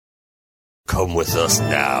Come with us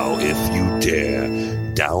now, if you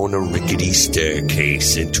dare, down a rickety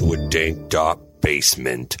staircase into a dank, dark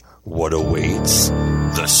basement. What awaits?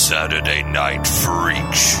 The Saturday Night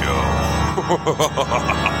Freak Show.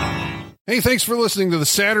 Hey, thanks for listening to the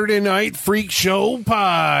Saturday Night Freak Show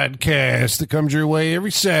podcast that comes your way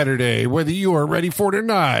every Saturday, whether you are ready for it or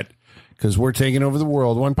not, because we're taking over the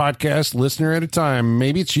world, one podcast, listener at a time.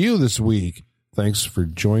 Maybe it's you this week. Thanks for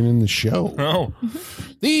joining the show. Oh.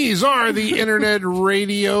 These are the Internet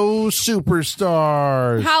Radio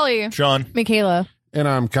Superstars. Holly. Sean. Michaela. And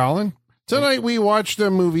I'm Colin. Tonight we watched a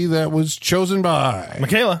movie that was chosen by...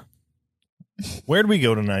 Michaela. Where'd we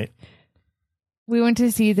go tonight? We went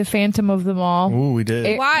to see The Phantom of the Mall. Ooh, we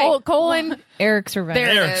did. Why? Eric's Revenge.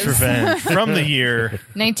 There it Eric's is. Revenge from the year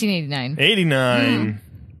 1989. 89.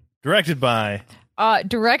 Directed by...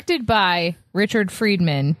 Directed by Richard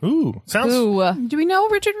Friedman. Ooh, sounds... Who, Do we know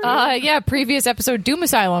Richard? yeah, previous episode Doom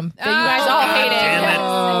Asylum that you guys all hated. damn it.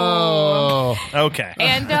 Oh. Okay.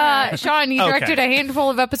 And Sean, he directed a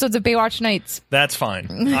handful of episodes of Baywatch Nights. That's fine.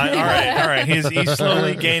 All right. He's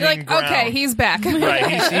slowly gaining You're like, ground. okay, he's back.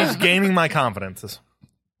 Right, he's gaining my confidence.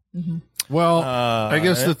 Well, I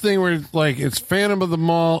guess the thing where, like, it's Phantom of the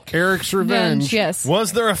Mall, Eric's Revenge. Yes.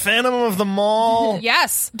 Was there a Phantom of the Mall?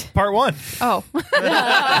 Yes. Part 1. Oh.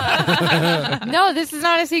 No, this is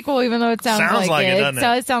not a sequel, even though it sounds like it, it. doesn't it?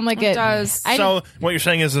 does sound like it. does. So what you're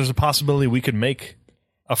saying is there's a possibility we could make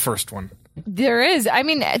a first one. There is. I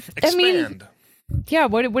mean, Expand. yeah.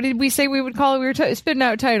 What did we say we would call it? We were spitting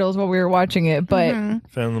out titles while we were watching it, but Phantom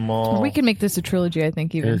of the Mall. we can make this a trilogy. I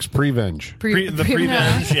think even Eric's Prevenge. The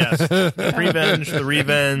Prevenge, yes. The Prevenge, the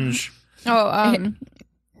Revenge.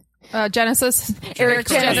 Genesis. Eric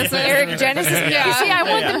Genesis. Eric Genesis. Yeah. You see, I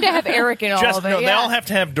want them to have Eric in all of it. No, they all have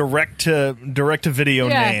to have direct to video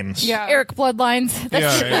names. Yeah. Eric Bloodlines.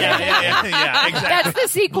 That's, Yeah, exactly. that's the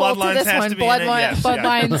sequel Bloodlines to this has one. to be in it, yes,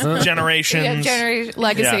 Bloodlines. Generations. Yeah, generation.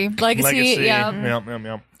 Legacy. Yeah. Legacy. Yeah.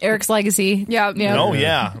 Yep. Eric's Legacy. Yeah. Oh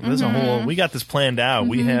yeah, there's a whole. We got this planned out.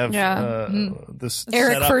 We have Yeah. this.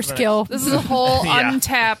 Eric set up First Kill. This is a whole Yeah.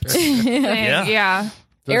 untapped thing. Yeah.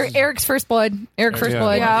 Eric's First Blood. Eric First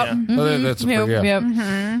Blood. Yeah. Oh, that's Yep, yeah.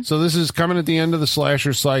 yep. So this is coming at the end of the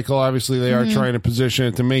slasher cycle. Obviously, they are trying to position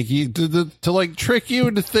it to make you to like trick you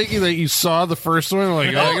into thinking that you saw the first one. Like,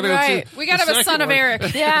 I gotta Right. see We got to the have a son second of one.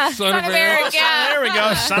 Eric. Yeah. Son of Eric. Yeah. There we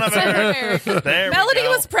go. Son of Eric. There we Melody go.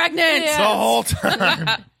 was pregnant. the whole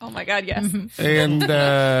time. Oh my God, yes.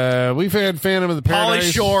 And we've had Phantom of the Pauly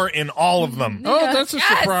Paradise. Shore in all of them. Oh, that's a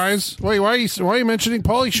surprise. Wait, why are you mentioning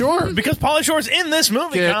Pauly Shore? Because Pauly Shore's in this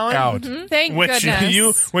movie, Get Colin. out. Thank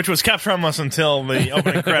goodness. Which was kept from us until the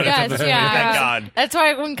opening credits of Yes, this movie. yeah. Thank God. That's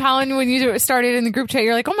why when you started in the group chat,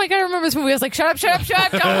 you're like, oh my God, I remember this movie. I was like, shut up.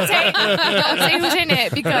 Don't say who's in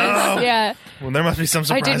it because, yeah. Well, there must be some I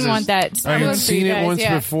surprises. didn't want that. I had seen it once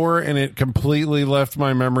before, and it completely left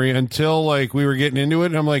my memory until like we were getting into it,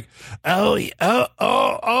 and I'm like, oh, yeah,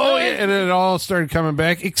 and then it all started coming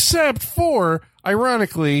back, except for,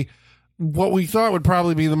 ironically, what we thought would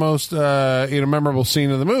probably be the most memorable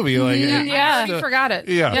scene of the movie, like I already forgot it.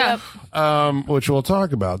 yeah. Which we'll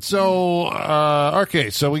talk about. So,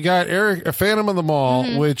 okay, so we got Eric, Phantom of the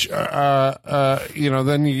Mall, which,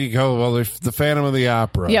 then you go, well, there's the Phantom of the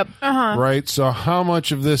Opera. Yep. Right? So how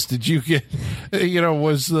much of this did you get,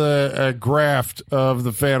 was the graft of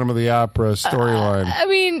the Phantom of the Opera storyline? I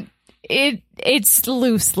mean, it's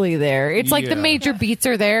loosely there. It's like the major beats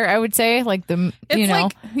are there, I would say. Like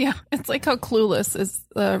It's like how Clueless is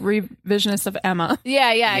the revisionist of Emma.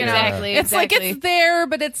 Yeah, You know? exactly. It's like it's there,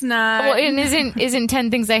 but it's not. Well, and isn't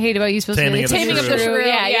 10 Things I Hate About You supposed Taming to be of the Taming of the Shrew. Shrew?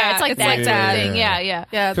 Yeah, it's like It's that like kind that. of thing. Yeah.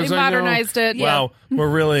 Yeah, they 'Cause I know- modernized it. Wow, we're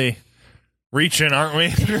really reaching, aren't we?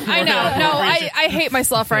 I know. No, I hate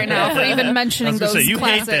myself right now for even mentioning those you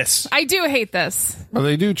classics. hate this. I do hate this. Well,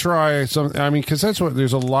 they do try some. I mean, because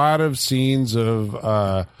there's a lot of scenes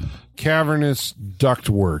of cavernous duct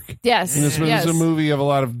work. Yes. And this is a movie of a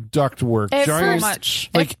lot of duct work, At giant, first- Much.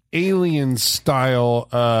 like alien style,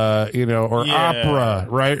 or opera,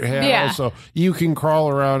 right? Yeah. Also, you can crawl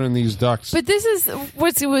around in these ducts. But this is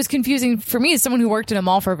what was confusing for me as someone who worked in a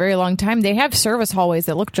mall for a very long time. They have service hallways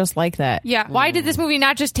that look just like that. Yeah. Why did this movie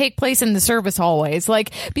not just take place in the service hallways?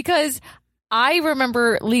 Like, because I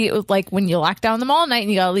remember, like, when you lock down the mall at night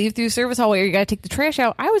and you gotta leave through the service hallway or you gotta take the trash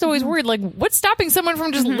out, I was always worried, like, what's stopping someone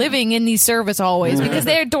from just living in these service hallways? Because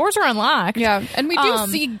their doors are unlocked. Yeah, and we do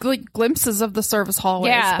see glimpses of the service hallways,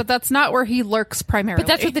 Yeah. but that's not where he lurks primarily. But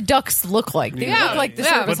that's what the ducks look like. They look like the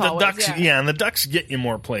service But the hallways. ducks, and the ducks get you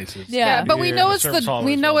more places. Yeah. but we know the it's service the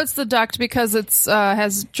hallways it's the duct because it's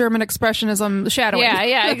has German expressionism shadowing. Yeah,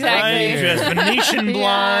 Right, exactly. just Venetian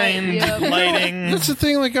blind lighting. That's the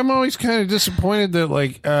thing. Like, I'm always kind of disappointed that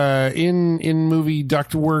like in movie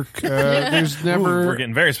ductwork there's never we're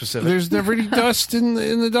getting very specific. There's never any dust in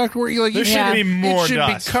the ductwork. Like There should be more it should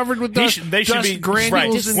dust. be covered with dust. They should dust be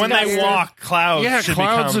granules right. in When the they air. walk, clouds should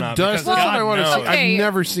clouds be of coming dust. up. That's what I want to see. God knows. Okay. I've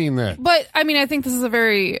never seen that. But I mean, I think this is a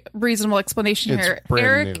very reasonable explanation It's here.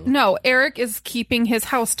 brand new. Eric is keeping his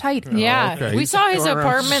house tight. Yeah, okay. we saw his Or else-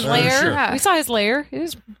 apartment sure. layer. Yeah. We saw his layer. It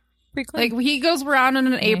was pretty clean. Like he goes around in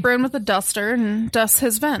an apron with a duster and dusts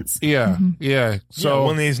his vents. Yeah, yeah. So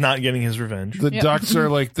when he's not getting his revenge. the ducts are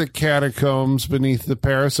like the catacombs beneath the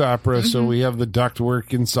Paris Opera. So we have the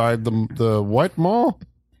ductwork inside the what mall?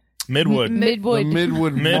 Midwood. The Midwood.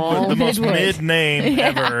 Midwood Mall. Midwood, the most Midwood. mid name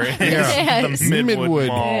ever. is Yes. The Midwood, Midwood.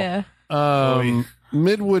 Mall. Yeah.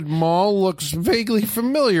 Midwood Mall looks vaguely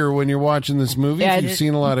familiar when you're watching this movie. Yeah, if you've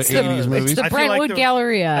seen a lot of it's the- 80s It's movies. the I feel like Brentwood there-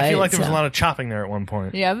 Galleria. I feel like there was It's, a lot of chopping there at one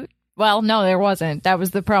point. Yeah. Well, no, there wasn't. That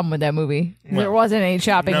was the problem with that movie. There wasn't any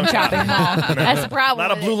shopping. No Shopping mall. That's the A problem.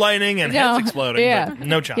 lot of with blue it. lightning and No. heads exploding, Yeah. but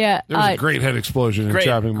no chopping. Yeah. There was a great head explosion in Great,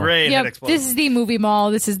 Shopping Mall. great head Yep. explosion. This is the movie mall.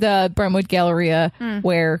 This is the Brentwood Galleria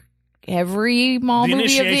where every mall The movie of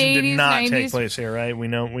the initiation 80s, did not 90s. take place here, right? We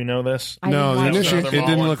know this. I No, the didn't watch initiation. another It mall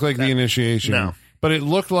didn't one. look like the initiation. No. But it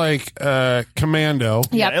looked like Commando.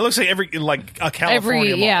 Yep. Yeah, it looks like a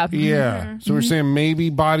California mall. yeah. Yeah. So we're saying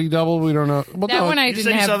maybe Body Double. We don't know. Well, That no, one I You didn't said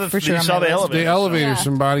you have saw the- for sure. you on saw my the list. elevator. the elevators Yeah.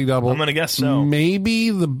 from Body Double. I'm gonna guess so.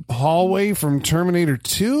 Maybe the hallway from Terminator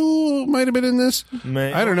 2 might have been in this.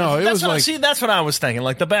 I don't know. It was like That's what I was thinking.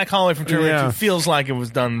 Like the back hallway from Terminator Yeah. 2 feels like it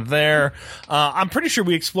was done there. I'm pretty sure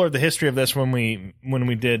we explored the history of this when we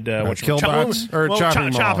did Killbots or Chopping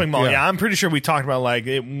Mall. Chopping Mall. Yeah. Yeah, I'm pretty sure we talked about like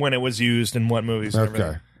when it was used and what movies. and okay.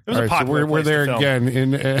 everything. It was All a right, so popular we're place to there film. again.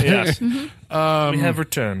 In Yes, we have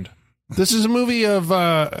returned. This is a movie of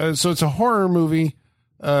so it's a horror movie,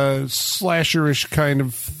 slasherish kind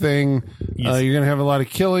of thing. Yes. You're gonna have a lot of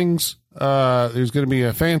killings. There's gonna be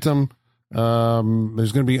a phantom.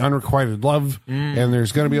 There's gonna be unrequited love, and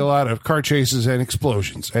there's gonna be a lot of car chases and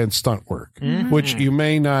explosions and stunt work, which you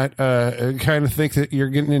may not kind of think that you're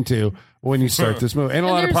getting into when you start this movie, and a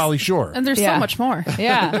lot of there's- Pauly Shore. And there's Yeah. so much more.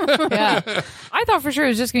 Yeah, yeah. I thought for sure it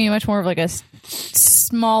was just going to be much more of like a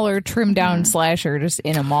smaller, trimmed down slasher just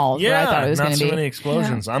in a mall. is what I thought it was not going to so be. many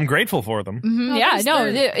explosions. I'm grateful for them. Yeah, no,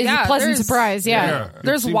 it's a pleasant surprise. Yeah.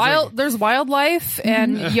 There's wildlife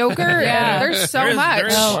and yogurt. Yeah. And there's so There is- much. there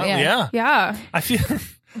is- Oh, yeah. yeah. Yeah. I feel.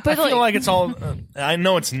 But I feel like- like it's all. I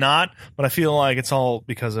know it's not, but I feel like it's all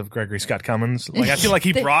because of Gregory Scott Cummins. Like I feel like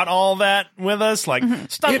he brought all that with us, like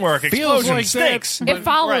stunt It work, feels explosions, like stakes. that, It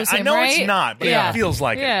follows I him, know right? it's not, but Yeah. it feels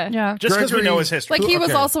like Yeah. it. Yeah. Just because we Gregory- know his history. Like he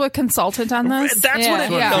was Okay. also a consultant on this. That's what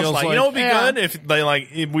it Yeah. feels Feels like. like- You know, it'd be Yeah. good if they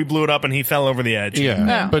if we blew it up and he fell over the edge.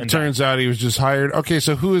 Yeah. But And turns out he was just hired. Okay,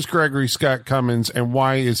 so who is Gregory Scott Cummins, and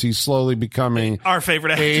why is he slowly becoming Our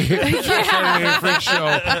favorite a actor. Saturday Freak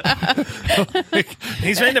Show?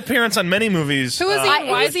 He's made an appearance on many movies. Who is he?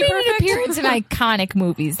 Why is He's he made an perfect? appearance in iconic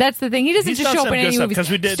movies. That's the thing. He doesn't He's just done show up some in good any stuff movies.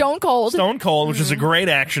 because we did Stone Cold. Stone Cold, which is a great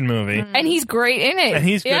action movie. And he's great in it. And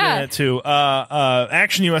he's good yeah. in it too.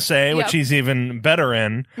 Action USA, which Yep. he's even better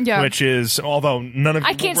in. Yeah. Which is, although none of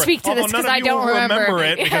I you can't will- speak to although this none 'cause of I you don't will remember.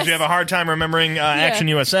 it because Yes. you have a hard time remembering Action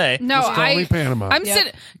USA. No, Just call me Panama. I'm Yep.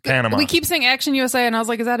 sitting. Panama. We keep saying Action USA, and I was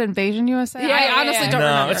like, "Is that Invasion USA?" Yeah, I yeah, honestly yeah. don't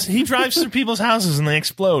No, remember. he drives through people's houses and they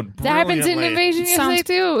explode. That happens in brilliantly. Invasion USA Sounds-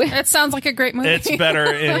 too. It sounds like a great movie. It's better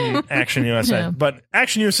in Action USA, Yeah. but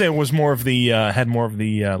Action USA was more of the had more of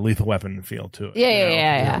the Lethal Weapon feel to it. Yeah, you know?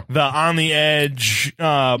 yeah. The on the edge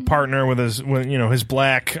partner with his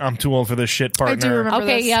black I'm too old for this shit partner. I do remember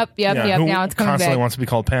Okay, this. yep. Yeah, Now who it's coming constantly back. wants to be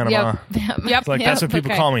called Panama. Yep. Yep. It's like that's what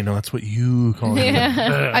people okay. call me. No, that's what you call me.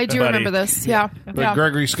 I do Buddy. remember this. Yeah. But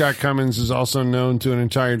Gregory Scott Cummins is also known to an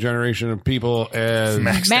entire generation of people as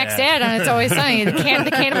Max Dad on It's Always Sunny, the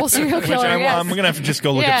cannibal serial Which killer. yes. I'm gonna have to just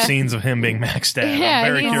go look Yeah. up scenes of him being Max Dad. Yeah, I'm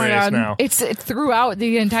very he's- curious Oh my God. now. It's throughout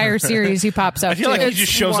the entire series. He pops up. I feel like too. he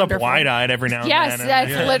just shows wonderful. up wide-eyed every now and Yes, then.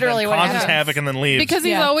 that's and literally what causes happens. havoc and then leaves. Because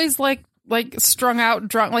he's Yeah. always like strung out,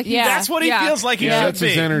 drunk. Like Yeah. that's what he feels like he yeah, should that's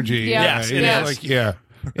his be. energy. Yeah. Yes, it it's is. like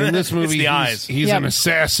in this movie, the eyes. he's Yep. an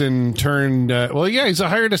assassin turned. Well, yeah, he's a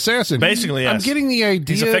hired assassin. Basically, I'm yes. getting the He's a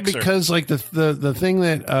idea fixer. because like the thing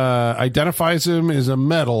that identifies him is a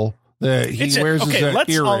medal that he wears as an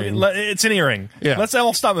earring. It's an earring. Yeah. Let's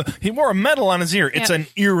all stop. He wore a medal on his ear. It's Yeah. an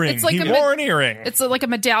earring. It's like he a wore an earring. It's like a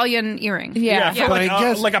medallion earring. Yeah. for But like, I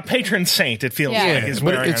guess- like a patron saint. It feels Yeah. like he's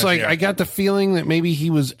but wearing. it's on like his ear. I got the feeling that maybe he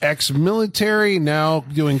was ex-military, now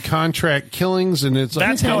doing contract killings, and it's like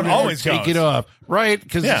That's how it always take goes. it off, right?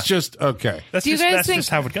 Because Yeah. it's just okay. That's Do you just guys that's think- just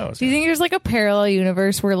how it goes. Do you think there's like a parallel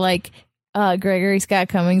universe where like Gregory Scott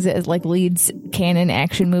Cummings as like leads canon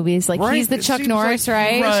action movies. Like Right. he's the It Chuck seems Norris,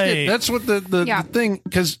 like right? That's what the Yeah. thing,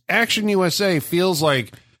 because Action USA feels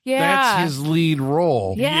like Yeah. that's his lead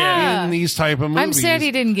role Yeah. in these type of movies. I'm sad he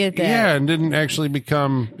didn't get that. Yeah, and didn't actually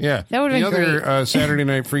become That would've the been other great. Saturday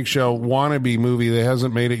Night Freak Show wannabe movie that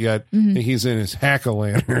hasn't made it yet. Mm-hmm. He's in his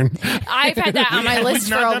Hack-O-Lantern. I've had that on my Have we list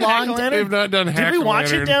for not a done long time. Hack-O-Lantern? They've not done Did Hack-O-Lantern. we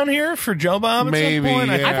watch it down here for Joe Bob at Maybe, some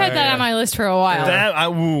point? yeah. I've had that on my list for a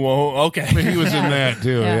while. Okay. He was in that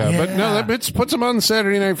too, yeah. But no, that puts him on the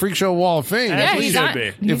Saturday Night Freak Show Wall of Fame. Yeah, he's should on-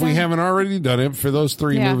 be. If we haven't already done it for those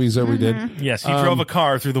 3 Yeah. movies that we did, Yes, he drove a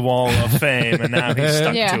car through the wall of fame, and now he's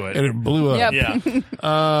stuck Yeah. to and it. it blew up. Yep. Yeah.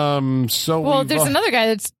 So Well, we've there's another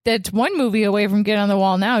guy that's one movie away from getting on the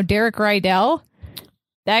wall now. Derek Rydell.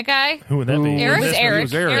 That guy. Who would that be? Who- Eric? This one, he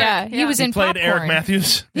was Eric. Yeah, he was in Played Popcorn. Eric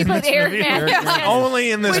Matthews. He in played this Eric movie? Matthews. Yes.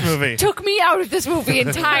 Only in this movie. Took me out of this movie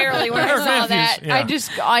entirely when I Eric saw Matthews,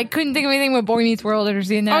 that. yeah. I couldn't think of anything but Boy Meets World or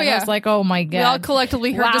seeing that. Oh, and I yeah. was like, oh my We all god.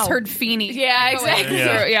 collectively Wow. just heard Feeney. Yeah, going exactly.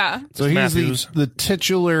 Yeah. through- yeah. So he's Matthews. the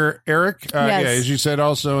titular Eric. Yes. Yeah, as you said,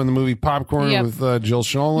 also in the movie Popcorn Yep. with Jill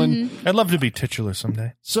Schoelen. I'd love to be titular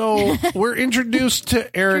someday. So we're introduced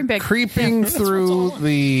to Eric Dream big. creeping through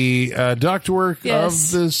the ductwork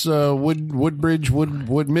Yes. of this Woodbridge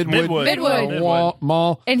Midwood.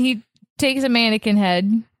 Mall. And he takes a mannequin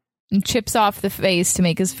head and chips off the face to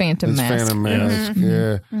make his phantom His mask. Phantom mask,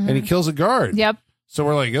 yeah, and he kills a guard. Yep. So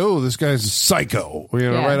we're like, oh, this guy's a psycho,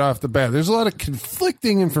 Yeah. right off the bat. There's a lot of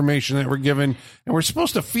conflicting information that we're given, and we're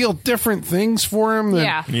supposed to feel different things for him that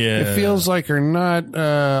Yeah. Yeah. it feels like are not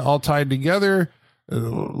all tied together,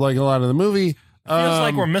 like a lot of the movie. Feels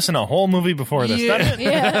like we're missing a whole movie before this, doesn't it?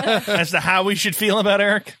 Yeah. As to how we should feel about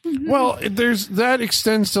Eric. Well, there's that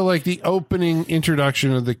extends to like the opening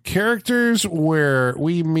introduction of the characters where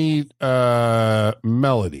we meet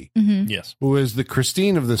Melody, Yes. who is the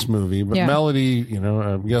Christine of this movie. But Yeah. Melody,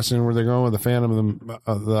 I'm guessing where they're going with the Phantom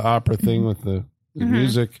of the opera thing with the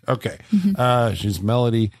music. Okay, she's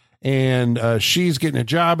Melody. And she's getting a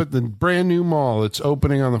job at the brand new mall that's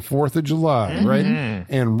opening on the 4th of July, right?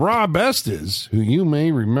 And Rob Estes, who you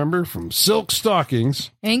may remember from Silk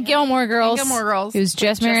Stockings And Gilmore Girls. Gilmore Girls. He was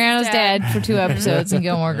Jess Mariano's dad for 2 episodes in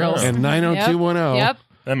Gilmore Girls. and 90210, Yep.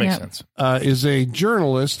 That makes Yep. sense. is a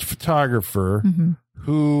journalist photographer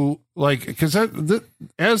who, like, because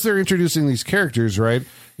as they're introducing these characters, right?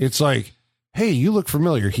 It's like, hey, you look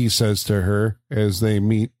familiar, he says to her as they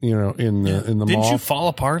meet, in the Didn't mall. you fall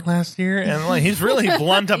apart last year? And like he's really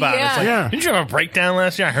blunt about it. It's like, Yeah. didn't you have a breakdown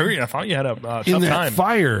last year? I heard you. I thought you had a tough in that time.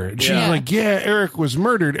 fire. And she's Yeah. like, yeah, Eric was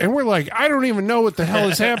murdered. And we're like, I don't even know what the hell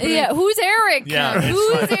is happening. Yeah, who's Eric? Yeah, it's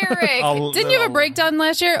Who's like- Eric? Didn't you have a breakdown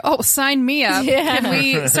last year? Oh, sign me up. Yeah. Can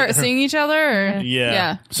we start seeing each other? Or?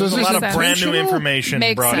 Yeah. So There's a is lot this of brand new intentional? information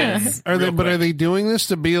Makes brought sense. in. Are they? real But are quick. they doing this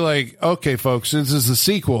to be like, okay, folks, this is the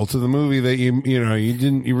sequel to the movie that you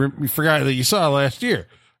forgot that you saw last year?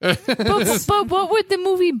 but what would the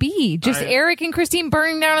movie be? Just Eric and Christine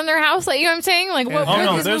burning down in their house? Like, you know what I'm saying? Like, what Oh, would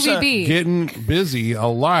no, this there's movie a- be? Getting busy a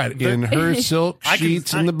lot in her silk I can-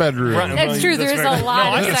 sheets in the bedroom. Right, That's true. that's There's very a good. lot No,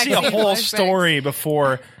 of I can see a sexy whole flashbacks. story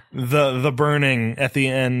before the burning at the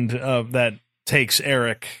end of that takes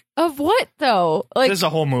Eric. Of what, though? Like, There's a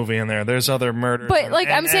whole movie in there. There's other murders, But, like,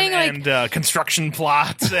 I'm saying, like- and construction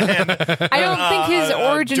plots. And I don't think his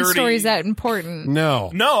origin dirty- story is that important.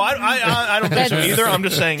 No. No, I don't think so That's- either. I'm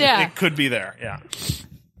just saying Yeah. it could be there. Yeah.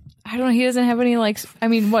 I don't know. He doesn't have any, like, I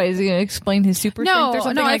mean, what? Is he going to explain his super strength or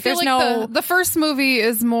something? No, I Like, feel there's like no. the first movie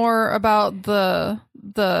is more about the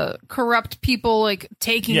corrupt people like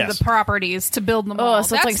taking Yes. the properties to build the mall. Oh,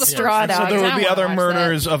 so it's like the Straw first So Dogs. there I would be wanna other watch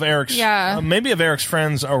murders of Eric's, Yeah. maybe of Eric's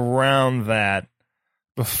friends around that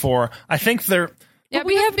before. I think they're. Yeah, But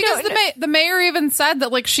we because, have because no- the mayor even said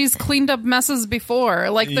that like she's cleaned up messes before.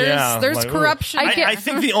 Like there's like, ooh. corruption. I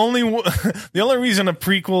think the only reason a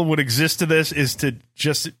prequel would exist to this is to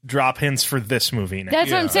just drop hints for this movie. Now. That's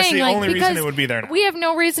what I'm That's saying. the Like, only because reason it would be there. Now. we have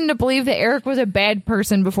no reason to believe that Eric was a bad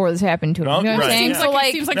person before this happened to him. No, You know what I'm right, saying? yeah. So,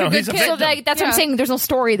 like, seems like No, a good he's a kid. victim. so that's what I'm Yeah. saying. There's no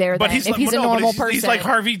story there. But Then, he's if like, he's a no, but normal he's, person, he's like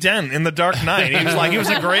Harvey Dent in The Dark Knight. He was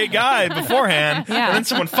a great guy beforehand, Yeah. and then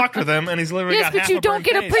someone fucked with him, and he's literally Yes, got but half you a don't burnt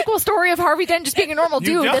get a face. prequel story of Harvey Dent just being a normal You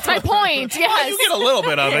dude. don't. That's my point. Yes. You get a little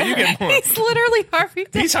bit of it. You get more. He's literally Harvey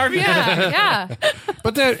Dent. He's Harvey Dent. yeah, yeah.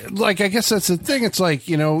 But that, like, I guess that's the thing. It's like,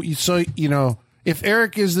 if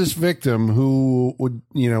Eric is this victim who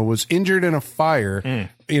was injured in a fire,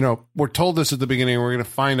 we're told this at the beginning. We're going to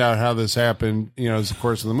find out how this happened, as the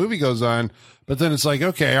course of the movie goes on. But then it's like,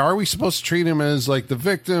 okay, are we supposed to treat him as like the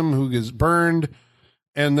victim who gets burned?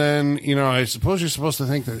 And then, I suppose you're supposed to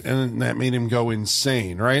think that made him go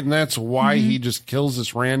insane, right? And that's why he just kills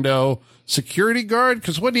this rando security guard.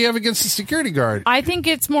 Because what do you have against the security guard? I think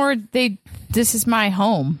it's more this is my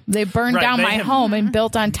home. They burned down my home and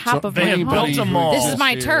built on top of my home. built a mall. This is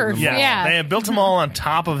my turf. Yeah. They have built a mall on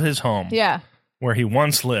top of his home. Yeah. Where he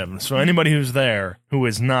once lived. So anybody who's there who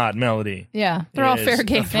is not Melody. Yeah. They're all fair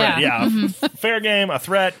game. Fair game, a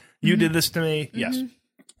threat. You did this to me. Yes.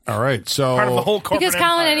 All right, so Part of the whole corporate Because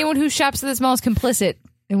Colin, empire. anyone who shops at this mall is complicit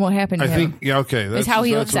in what happened to him. okay. That's how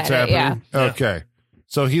he that's looks what's at it, happening. Okay.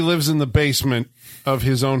 So he lives in the basement of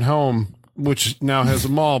his own home, which now has a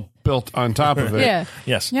mall built on top of it. Yeah.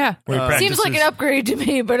 Yes. Yeah. Where he Seems like an practices- upgrade to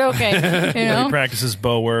me, but okay. He practices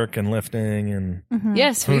bow work and lifting and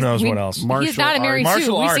Yes. who knows what else. He's not a Mary Sue.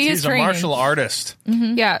 Martial We arts. see his He's a training. martial artist.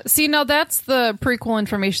 Yeah. See, now that's the prequel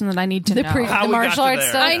information that I need to know. How The we got martial to arts there.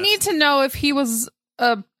 stuff. I need to know if he was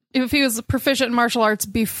proficient in martial arts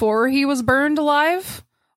before he was burned alive,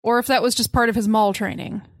 or if that was just part of his mall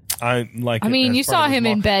training. I like. I mean, it as you part saw of his him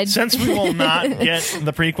mall. in bed. Since we will not get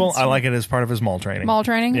the prequel, I like it as part of his mall training. Mall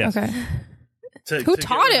training. Yes. Okay. To Who get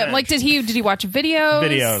taught him? revenge. Like, did he watch videos?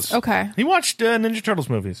 Videos. Okay. He watched Ninja Turtles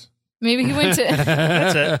movies. Maybe he went to.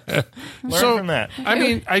 That's it. Learn from that. I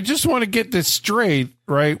mean, I just want to get this straight,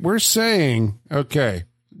 right? We're saying, okay,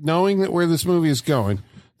 knowing that where this movie is going,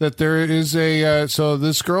 that there is so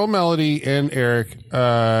this girl, Melody, and Eric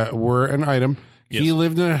were an item. Yes. He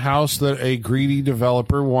lived in a house that a greedy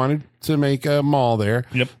developer wanted to make a mall there.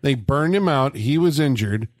 Yep. They burned him out. He was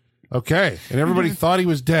injured. Okay. And everybody thought he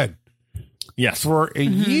was dead. Yes. For a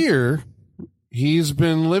year, he's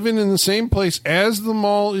been living in the same place as the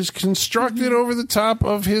mall is constructed over the top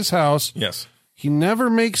of his house. Yes. He never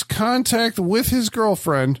makes contact with his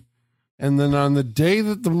girlfriend. And then on the day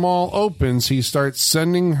that the mall opens, he starts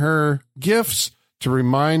sending her gifts to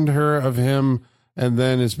remind her of him. And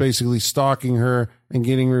then is basically stalking her and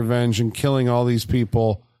getting revenge and killing all these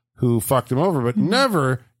people who fucked him over. But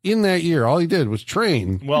never in that year, all he did was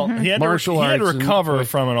train. Well, he had Martial to arts and, recover like-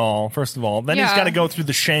 from it all, first of all. Then he's Yeah. got to go through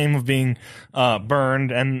the shame of being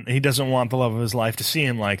burned, and he doesn't want the love of his life to see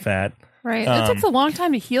him like that. Right. It takes a long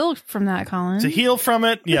time to heal from that, Colin. To heal from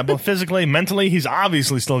it, yeah, both physically, mentally, he's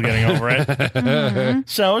obviously still getting over it.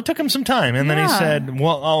 So it took him some time, and then he Yeah. said,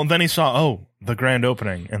 then he saw, the grand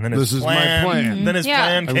opening, and then his This is my plan, plan. Then his Yeah.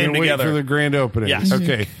 plan I'm came gonna wait together. for the grand opening. Yes.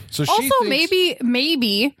 Okay. So she Also, thinks,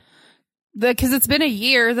 maybe because it's been a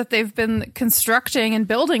year that they've been constructing and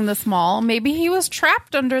building this mall, maybe he was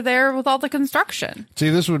trapped under there with all the construction. see,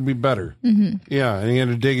 this would be better. Yeah, and he had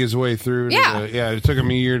to dig his way through. Yeah. It took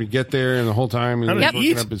him a year to get there, and the whole time he was Yep.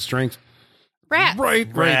 working up his strength. Rat. Right,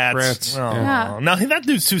 Rats. rats. Oh, Yeah. no, that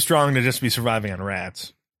dude's too strong to just be surviving on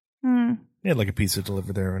rats. Hmm. He had like a pizza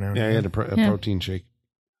delivered there right now. Yeah, he had a protein shake.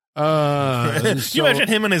 So- you imagine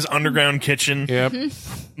him in his underground kitchen Yep.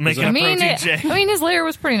 making I a mean, protein shake? his lair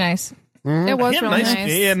was pretty nice. It was He had really nice,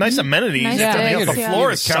 nice. He had nice amenities. Nice Yeah, sticks, the yeah. floor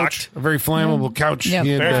He is had a couch, sucked. a very flammable couch. Yeah. He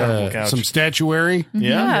had Very flammable couch. some statuary.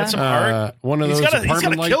 Yeah, that's some art. One of He's those got a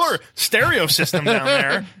apartment lights. killer stereo system down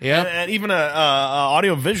there. Yep. and even a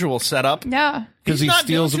audio visual setup. Yeah. Because He's he not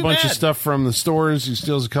steals a doing bunch too of bad. stuff from the stores. He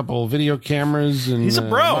steals a couple of video cameras. And He's a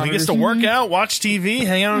bro. He gets to monitors. work out, watch TV,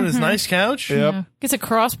 hang out on his nice couch. Yep. Gets a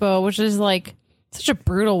crossbow, which is like such a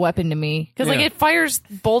brutal weapon to me because like Yeah. it fires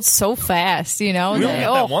bolts so fast. You know, We only Like,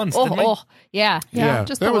 had that once, didn't we? yeah. Yeah,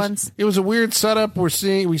 just that the was, ones. It was a weird setup. We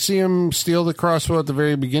see him steal the crossbow at the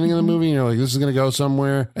very beginning of the movie. And you're like, this is going to go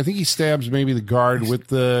somewhere. I think he stabs maybe the guard with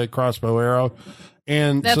the crossbow arrow.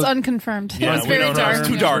 And That's so unconfirmed. Yeah, it's we very don't know. dark. It's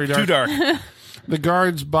too dark. Very Too dark. the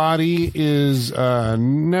guard's body is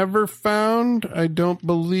never found, I don't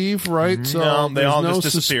believe, right? So No, they there's all no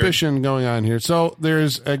just disappeared. suspicion going on here. So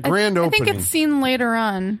there's a grand I opening. think it's seen later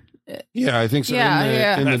on. Yeah, I think so. Yeah, in the,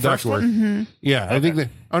 yeah. in the That first ductwork. Yeah, I think that.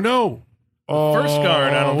 Oh no! First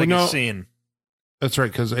guard, I don't think no. it's seen. That's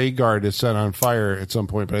right, because a guard is set on fire at some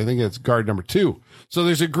point, but I think it's guard number 2. So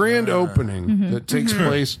there's a grand opening that takes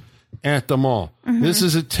place at the mall. This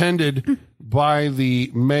is attended by the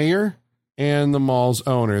mayor and the mall's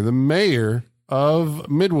owner. The mayor of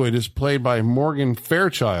Midwood is played by Morgan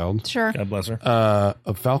Fairchild Sure. God bless her.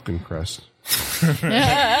 of Falcon Crest.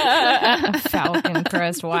 Falcon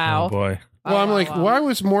Crest. Wow. Oh boy. Well, I'm like, why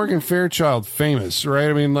was Morgan Fairchild famous, right?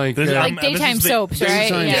 I mean, like, This- Like this is daytime the- soaps, right?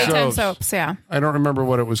 Daytime Yeah. soaps. Daytime soaps, yeah. I don't remember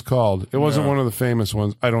what it was called. It wasn't one of the famous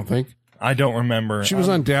ones, I don't think. I don't remember. She was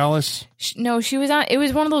on Dallas, No, she was on. It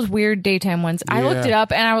was one of those weird daytime ones. I looked Yeah. it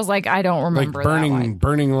up and I was like, I don't like remember that one.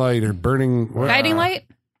 Burning Light or Burning... Guiding Light?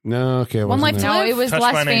 No, okay. It One wasn't Life that. to No, Live? it was Touched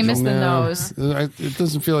less by an famous Angel. than No. those. It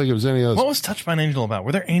doesn't feel like it was any of those. What was Touched by an Angel about?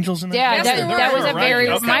 Were there angels in there? Yeah, Yes, that, there that were. was a Right, very.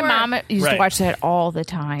 okay. My mom used to Right. watch that all the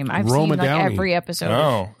time. I've Roma seen like Downey. every episode.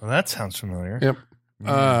 Oh, well, that sounds familiar. Yep.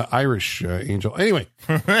 Irish angel. Anyway,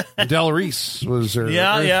 Della Reese was her.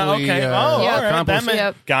 Yeah, earthly, okay. Yeah. All right. accomplice.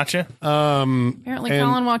 That gotcha. Apparently, and-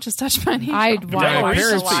 Colin watches Touched by an Angel. I My watched a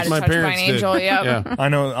parents- lot of my Touched by an parents did. Angel. Yep.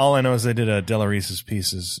 Yeah. All I know is they did a Della Reese's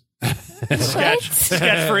Pieces sketch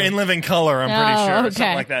for In Living Color. I'm pretty Oh, sure, or okay.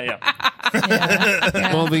 something like that. Yeah.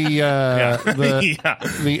 Yeah. Well, the Yeah.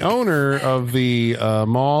 the owner of the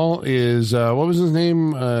mall is what was his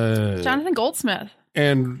name? Jonathan Goldsmith.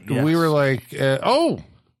 And Yes. we were like, oh,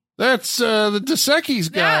 that's the DeSecchi's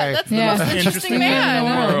guy. Yeah, that's the Yeah. most interesting man.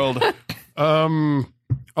 in the world.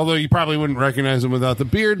 Although you probably wouldn't recognize him without the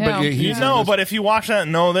beard, No. but yeah, he's in No, this- but if you watch that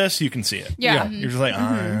and know this, you can see it. Yeah. Yeah. You're just like,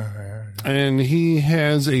 and he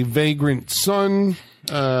has a vagrant son.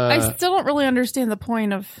 I still don't really understand the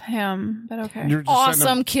point of him, but okay. You're just setting up-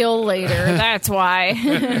 Awesome kill later. That's why.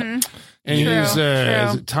 and True, he's true.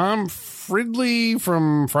 is it Tom Fridley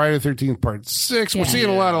from Friday the 13th Part 6. We're Yeah. seeing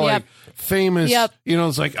a lot of Yep. like famous, Yep.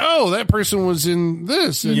 it's like, oh, that person was in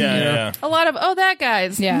this. And, yeah, you know, yeah. A lot of, that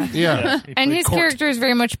guy's. Yeah. yeah. And his character is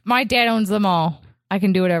very much, my dad owns them all. I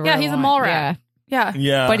can do whatever. Yeah, I he's a want. mall rat. Yeah.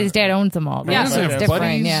 Yeah. But his dad owns them all. He Yeah. doesn't Yeah. have Different,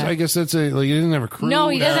 buddies. yeah. I guess that's he didn't have a crew. No,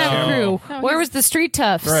 he doesn't have a crew. No, Where he's- was the street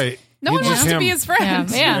toughs? Right. No one He's wants just to be him. his friend.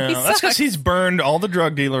 Yeah. Yeah, He that's sucks. because he's burned all the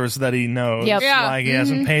drug dealers that he knows. Yep. Yeah. Like he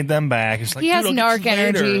hasn't paid them back. It's like He has dude, I'll get narc you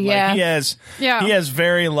later. energy, Like, yeah. Yeah. he has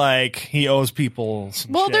very like he owes people.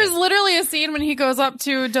 Some Well, shit. there's literally a scene when he goes up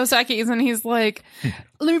to Dos Equis and he's like,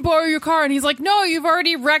 let me borrow your car. And he's like, no, you've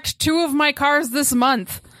already wrecked 2 of my cars this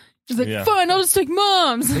month. He's like, Yeah. fine, I'll just take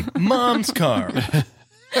mom's. mom's car.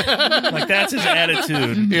 Like that's his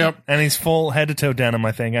attitude. Yep. And he's full head to toe denim.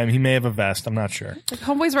 I think. I mean, he may have a vest. I'm not sure. Like,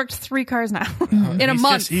 Homeboy's wrecked 3 cars now in a He's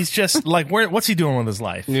month. just- he's just like, what's he doing with his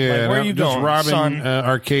life? Yeah. Like, where are you just going, robbing son?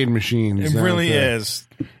 arcade machines. It down really there. is.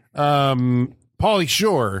 Pauly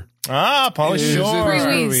Shore. Pauly Is Shore. in this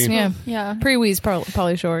Pre-Weeze. movie. Yeah. yeah. Pre-Weeze,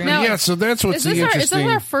 Pauly Shore. Yeah. Now- Yeah, so that's what's Is the this interesting.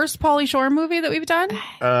 our first Pauly Shore movie that we've done?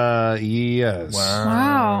 Yes.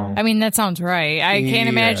 Wow. I mean, that sounds right. I can't Yeah.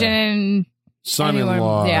 imagine. Son-in-law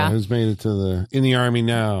Anyone- yeah. has made it to in the army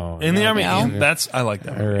now. In the army. Yeah. I like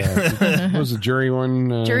that. Or, what was the jury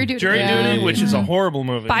one? Jury Duty. Jury Yeah. Duty, which is a horrible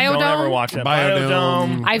movie. Don't Biodome? ever watch that.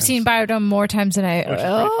 Biodome. I've seen Biodome more times than I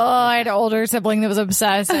had an older sibling that was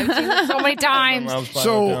obsessed. I've seen it so many times.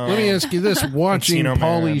 So let me ask you this: watching Encino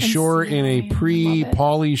Man. Pauly Shore in a Love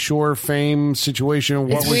pre-Pauly Shore fame situation,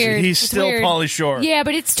 what It's was weird. He's It's still weird. Pauly Shore. Yeah,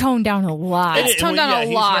 but it's toned down a lot. It's toned down a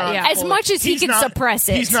he's lot, not yeah. As much as he he's can not- suppress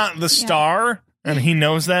it. He's not the star, and he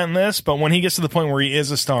knows that in this. But when he gets to the point where he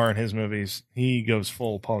is a star in his movies, he goes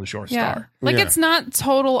full Pauly Shore Yeah. star. Like Yeah. it's not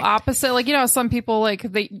total opposite. Like, some people like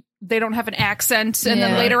they don't have an accent and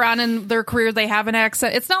then Yeah. later on in their career they have an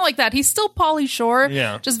accent. It's not like that. He's still Pauly Shore,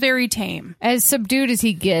 Yeah. just very tame. As subdued as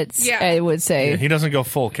he gets, Yeah. I would say. He doesn't go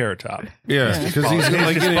full Carrot Top. Yeah, because he's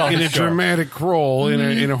like just in a Pauly Shore. dramatic role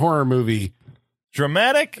in a horror movie.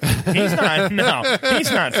 Dramatic? He's not. No,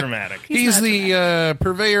 he's not dramatic. He's the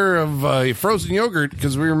purveyor of frozen yogurt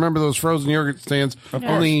because we remember those frozen yogurt stands.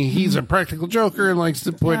 Only he's a practical joker and likes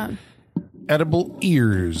to put Yeah. edible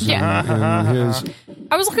ears in his.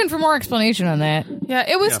 I was looking for more explanation on that. Yeah,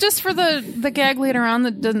 it was just for the gag later on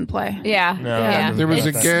that didn't play. Yeah. Yeah. There was a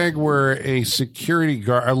It's- gag where a security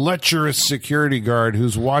guard, a lecherous security guard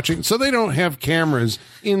who's watching, so they don't have cameras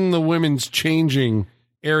in the women's changing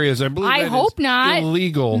areas. I believe I that is hope not.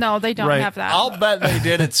 illegal. No, they don't Right. have that. I'll bet they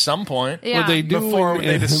did at some point. Yeah. What they do Before in-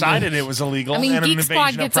 they decided it was illegal. I mean, and an Geek Squad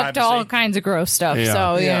invasion of gets up to all privacy. kinds of gross stuff. Yeah.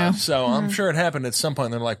 So, Yeah, yeah. so I'm sure it happened at some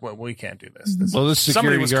point. They're like, "Well, we can't do this." Well, this Somebody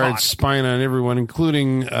security was guard's caught. spying on everyone,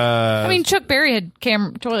 including. I mean, Chuck Berry had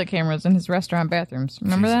toilet cameras in his restaurant bathrooms.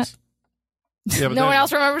 Remember Jesus. yeah, but that? No one that-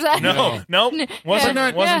 else remembers that? No, nope, wasn't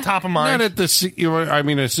Yeah. wasn't top of mind. Not at the. I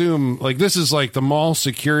mean, assume like this is like the mall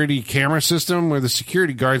security camera system where the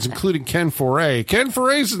security guards, including Ken Foray. Ken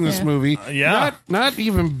Foray's in this movie. yeah. Not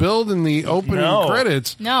even billed in the opening No.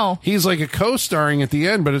 credits. No. He's like a co-starring at the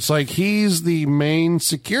end, but it's like he's the main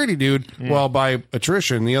security dude. Well, by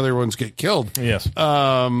attrition, the other ones get killed. Yes.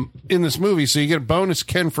 In this movie, so you get a bonus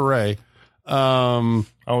Ken Foray.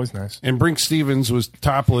 Always nice. And Brink Stevens was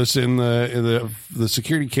topless in the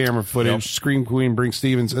security camera footage. Yep. Scream Queen, Brink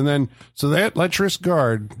Stevens, and then so that lecherous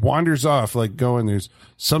guard wanders off, like going, "There's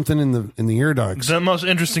something in the air ducts." The most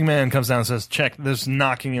interesting man comes down and says, "Check, there's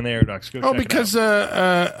knocking in the air ducts." Go check Because it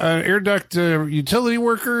out. an air duct utility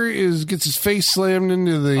worker gets his face slammed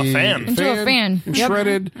into the fan. Into a fan. and Yep.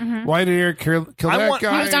 shredded. Why did Eric kill that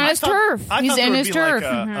guy? He was on his turf. I He's thought there in would his be turf.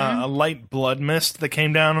 like a light blood mist that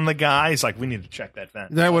came down on the guy. He's like, we need to check that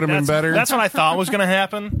vent. That would have been better. That's what I thought was going to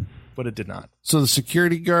happen, but it did not. So the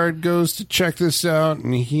security guard goes to check this out,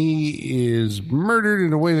 and he is murdered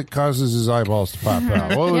in a way that causes his eyeballs to pop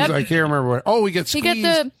out. What was Yep. I can't remember what. Oh, we get He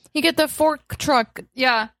squeezed. get the fork truck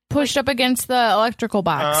Yeah. pushed up against the electrical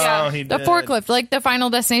box. Oh, he The did. forklift, like the Final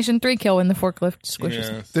Destination 3 kill when the forklift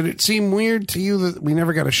squishes. Yes. Did it seem weird to you that we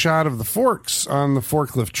never got a shot of the forks on the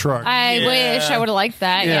forklift truck? I wish I would have liked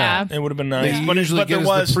that. Yeah. Yeah. It would have been They nice, but usually but there get as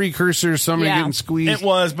was the precursor, somebody Yeah. getting squeezed. it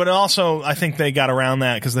was, but also I think they got around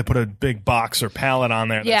that because they put a big box or pallet on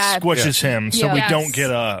there that Yeah. squishes him, so Yeah. we Yes. don't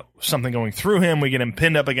get something going through him. We get him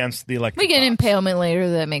pinned up against the electric. We get an box. impalement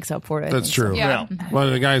later that makes up for it. I That's think. true. Yeah.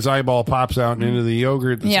 Well, the guy's eyeball pops out and into the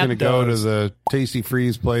yogurt that's Yeah. going to go to Does. the Tasty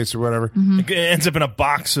Freeze place or whatever. It ends up in a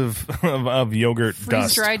box of yogurt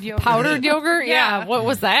dust. Freeze-dried yogurt. Powdered yogurt? Yeah. What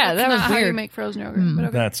was that? That Not was how you weird. make frozen yogurt. But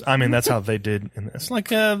okay. That's how they did. It's like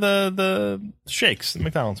the shakes that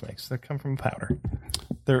McDonald's makes. They come from powder.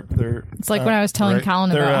 They're It's like when I was telling right.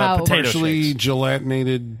 Colin They're, about how potato Partially shakes.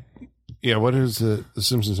 gelatinated. Yeah, what is the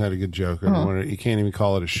Simpsons had a good joke. I don't want to, you can't even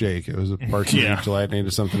call it a shake. It was a partially Yeah.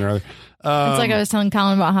 gelatinated something or other. it's like I was telling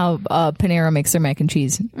Colin about how Panera makes their mac and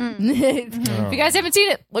cheese. If you guys haven't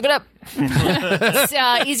seen it, look it up.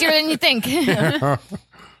 It's easier than you think.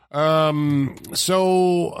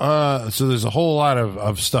 So there's a whole lot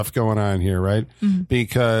of stuff going on here, right?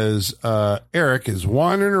 Because Eric is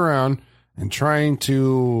wandering around and trying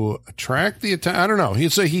to attract the attention. I don't know.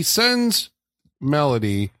 He sends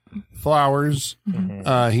Melody flowers.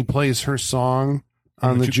 He plays her song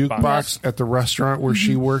on the jukebox at the restaurant where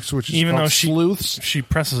she works, which is Even called though she- Sleuths. She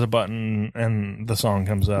presses a button and the song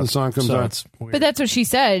comes up. The song comes so up. It's weird. But that's what she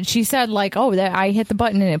said. She said, like, oh, that I hit the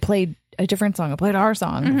button and it played a different song. It played our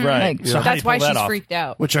song. Right. Like, So how do that's you why pull that she's off? freaked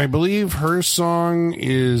out. Which I believe her song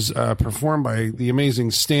is performed by the amazing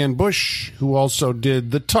Stan Bush, who also did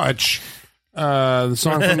The Touch, the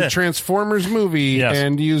song from the Transformers movie, Yes.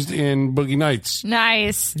 and used in Boogie Nights.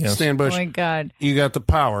 Nice. Yes. Stan Oh Bush, my God. you got the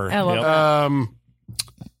power. I love Yep. that.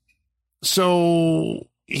 So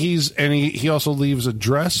he also leaves a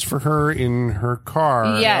dress for her in her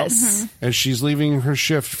car. Yes. As she's leaving her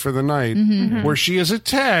shift for the night, where she is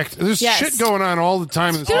attacked. There's Yes. shit going on all the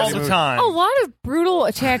time in this all movie. the time. A lot of brutal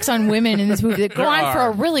attacks on women in this movie that go on for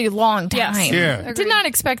a really long time. Yes. Yeah. Did not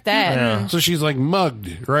expect that. Yeah. So she's like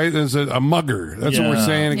mugged, right? There's a mugger. That's what we're Yeah.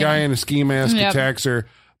 saying. A guy in a ski mask Yep. attacks her,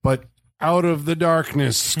 but out of the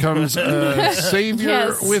darkness comes a savior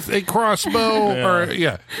Yes. with a crossbow.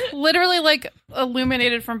 Literally, like,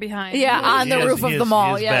 illuminated from behind. Yeah, on the He is- roof he of is- the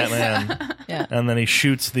mall. he is Yes. Batman. Yeah. And then he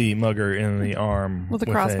shoots the mugger in the arm With a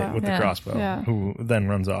crossbow. with the Yeah. crossbow, Yeah. who then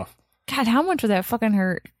runs off. God, how much would that fucking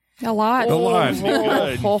hurt? A lot. A lot.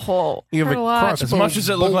 Good. You have a Hurt a lot. crossbow As much as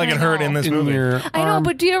it looked like it hurt in this in movie. your I know, arm.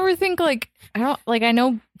 but do you ever think like I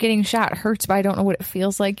know getting shot hurts, but I don't know what it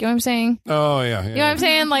feels like. You know what I'm saying? Oh yeah, You know what I'm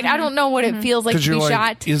saying? Like I don't know what it feels like Because to you're be like,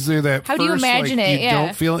 shot. is there that? How do you first, imagine like, it? You Yeah.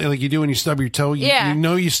 don't feel it like you do when you stub your toe. Yeah. You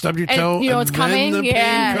know you stubbed your And toe. you know and it's then coming. the pain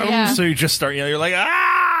Yeah, comes. yeah. So you just start yelling. You're like,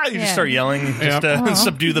 ah! You just Yeah. start yelling just to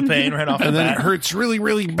subdue the pain right off the And then bat. it hurts really,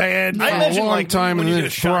 really bad for I a imagine long like time, when and you then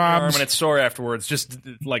get it a shot in your arm throbs. and it's sore afterwards. Just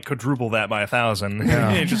like quadruple that by 1,000.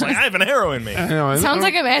 It's just like I have an arrow in me. I know, Sounds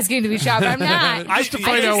like I'm asking to be shot, but I'm not. Just to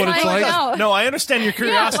find out what it's just like. know. No, I understand your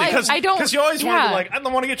curiosity like, because I don't- you always want to yeah. be like, I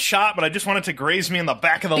don't want to get shot, but I just want it to graze me in the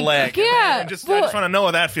back of the leg. Yeah, I just want to know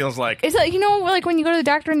what that feels like. It's like, you know, like when you go to the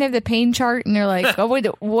doctor and they have the pain chart and they're like, oh,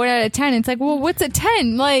 what out of 10? It's like, well, what's a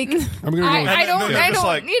 10? Like, I'm gonna go with- I don't, they're just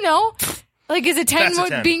like- you know, like, is it 10 That's a what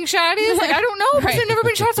 10. being shot is? Like, I don't know because I've never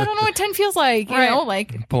been shot, so I don't know what 10 feels like. You know,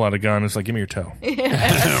 like, Pull out a gun. It's like, give me your toe.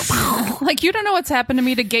 Like, you don't know what's happened to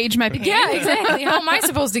me to gauge my pain. yeah, exactly. How am I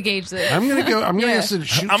supposed to gauge this? I'm gonna go. I'm gonna Yeah. guess it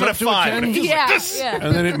shoots I'm gonna up to 5, a and 10, it feels yeah, like this. yeah.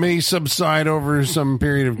 and then it may subside over some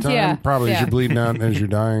period of time. Yeah, Probably as yeah. you're bleeding out as you're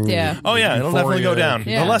dying. Yeah. Oh yeah, it'll Before definitely go you- down.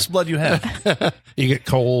 Yeah. The less blood you have, You get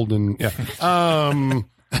cold and yeah.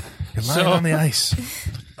 you're lying on the ice.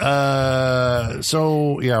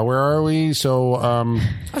 So yeah, where are we? So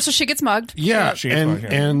Oh, so she gets mugged. yeah, she gets and mugged,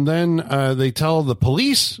 yeah. and then they tell the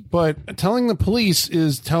police, but telling the police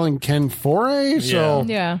is telling Ken Foray. So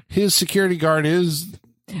Yeah. his security guard is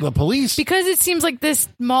the police. Because it seems like this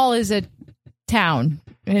mall is a town.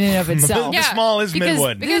 in and of itself. The mall is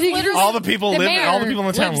Midwood. Because literally all the people the all the mayor people in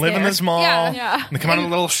the town lives live in there. this mall. Yeah. And they come out of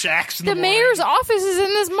little shacks. In The the mayor's office is in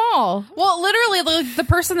this mall. Well, literally, the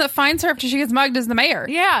person that finds her after she gets mugged is the mayor.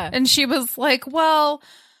 Yeah. And she was like, well,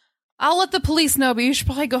 I'll let the police know, but you should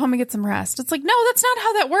probably go home and get some rest. It's like, no, that's not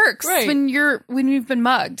how that works. Right. When you've been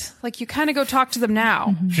mugged, like you kind of go talk to them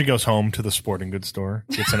now. She goes home to the sporting goods store,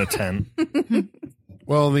 gets in a tent.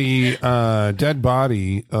 Well, the dead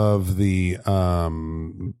body of the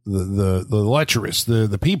lecherous,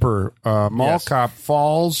 the peeper mall Yes. cop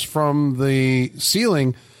falls from the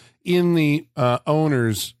ceiling in the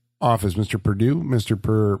owner's office. Mr. Perdue, Mr.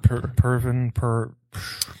 Pervin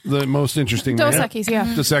the most interesting Dos man. Equis,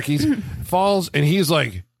 yeah. Dos Equis falls, and he's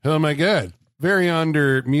like, "Oh my god!" Very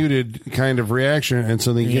under muted kind of reaction, and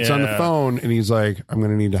so then he gets on the Yeah. phone, and he's like, "I'm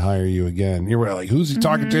going to need to hire you again." You're like, "Who's he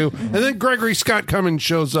talking to?" And then Gregory Scott Cummins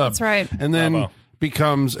shows up. That's right. And then Bravo.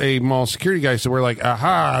 becomes a mall security guy. So we're like,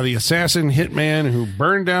 "Aha!" The assassin hitman who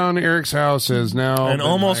burned down Eric's house has now and been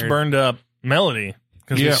almost hired. burned up Melody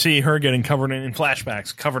because Yeah. we see her getting covered in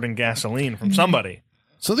flashbacks, covered in gasoline from somebody.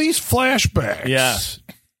 So these flashbacks, Yeah.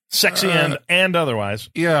 Sexy and otherwise.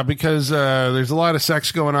 Yeah, because there's a lot of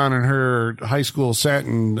sex going on in her high school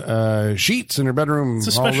satin sheets in her bedroom.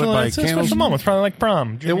 It's a all lit special, by it's a candles. special moment. It's probably like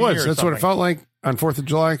prom. It junior was. year or That's what it something. felt like on 4th of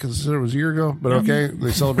July because it was a year ago. But okay,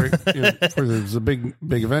 they celebrate. It was a big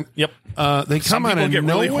event. Yep. They Some come out people of get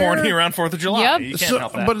nowhere. really horny around 4th of July. Yep. You can't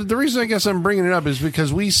help that. But the reason I guess I'm bringing it up is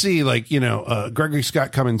because we see, Gregory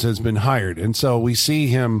Scott Cummins has been hired, and so we see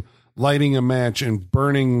him lighting a match and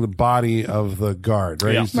burning the body of the guard.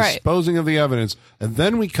 Right, Yeah. he's Right. disposing of the evidence, and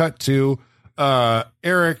then we cut to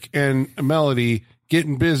Eric and Melody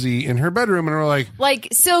getting busy in her bedroom, and we're like, Like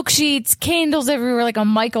silk sheets, candles everywhere, like a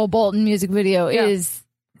Michael Bolton music video is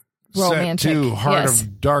romantic. set to Heart Yes.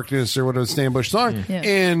 of Darkness or whatever Stan Bush song. Yeah.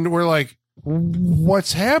 And we're like,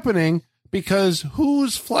 what's happening? Because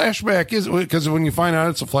whose flashback is, because when you find out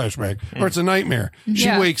it's a flashback or it's a nightmare, she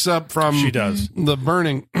Yeah. wakes up from She does. the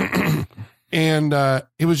burning. And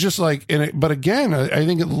it was just like, but again, I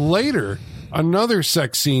think later another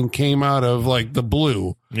sex scene came out of like the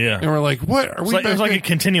blue. Yeah. And we're like, what are we It was like a back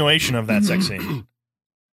continuation of that sex scene.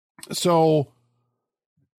 So,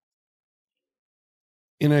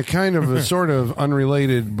 in a kind of a sort of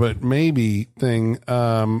unrelated but maybe thing,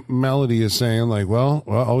 Melody is saying like, well,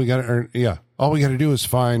 all we got to do is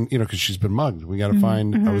find, because she's been mugged. We got to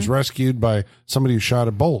find. I was rescued by somebody who shot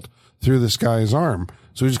a bolt through this guy's arm.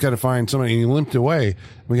 So we just got to find somebody. And he limped away.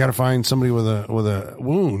 We got to find somebody with a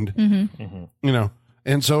wound.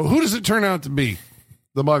 And so who does it turn out to be?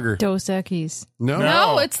 The mugger. Dos Equis. No.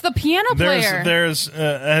 No, it's the piano player. There's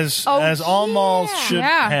as all malls should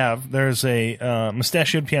Yeah. have. There's a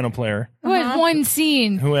mustachioed piano player Who had one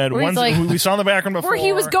scene who had where one he's like, who we saw in the background before, where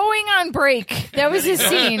he was going on break. That was his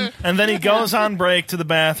scene. and then he goes on break to the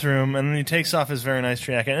bathroom, and then he takes off his very nice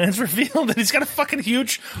jacket, and it's revealed that he's got a fucking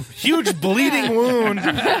huge bleeding wound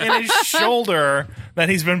in his shoulder that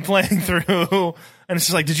he's been playing through. And it's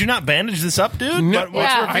just like, did you not bandage this up, dude? No, But it's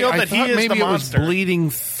Yeah. revealed I that he thought is maybe the it was monster. bleeding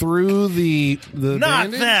through the Not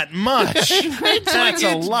bandage. that much. That's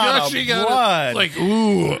a lot of Gushing out blood. Like,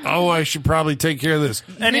 I should probably take care of this.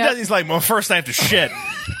 And he does. He's like, well, first I have to shit.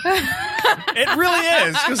 It really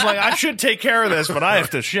is because I should take care of this, but I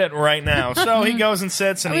have to shit right now. So he goes and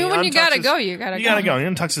sits. And I mean, he when you untucks gotta his- go, you gotta You go. gotta go. He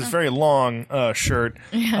untucks his very long shirt.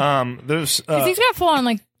 There's Because he's got full on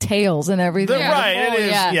like tails and everything. right. It Oh,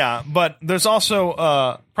 is. Yeah. But there's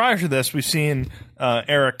also prior to this, we've seen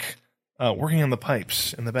Eric working on the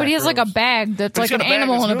pipes in the back. But he has like a rooms. bag that's But like he's an got a bag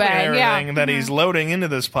animal that's in a moving bag. and Yeah. everything that he's loading into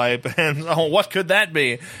this pipe, and what could that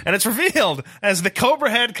be? And it's revealed as the cobra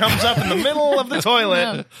head comes up in the middle of the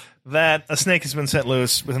toilet that a snake has been set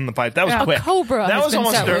loose within the pipe. That was A quick. cobra That has was been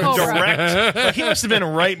almost set loose. direct. Like he must have been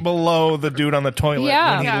right below the dude on the toilet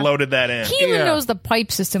Yeah. when he Yeah. loaded that in. He even Yeah. knows the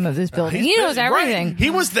pipe system of this building. He knows Right. everything.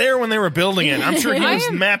 He was there when they were building it. I'm sure he I was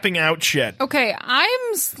am- mapping out shit. Okay, I'm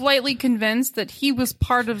slightly convinced that he was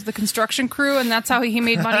part of the construction crew, and that's how he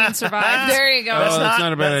made money and survived. There you go. Oh, that's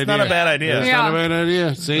not a bad that's idea. not a bad idea. That's Yeah. not a bad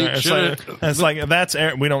idea. See, It's like that's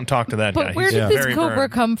Eric. We don't talk to that guy. But where He's did this very cobra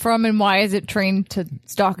burned. come from, and why is it trained to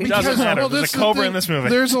stalk each Doesn't other? matter. There's this a is cobra the in this movie.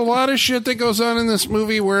 There's a lot of shit that goes on in this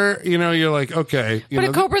movie where you're like, okay, But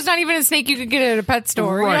a cobra's not even a snake you could get at a pet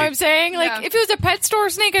store. You know Right. what I'm saying? Like, Yeah. if it was a pet store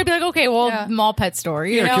snake, I'd be like, okay, well, Yeah. mall pet store.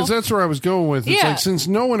 You Yeah, know? because that's where I was going with. It's Yeah. like, since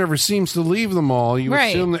no one ever seems to leave the mall, you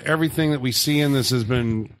Right. assume that everything that we see in this has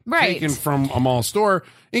been Right. taken from a mall store.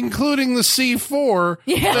 including the C4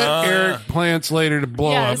 that Eric plants later to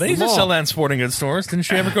blow up. They used to sell that in sporting goods stores. Didn't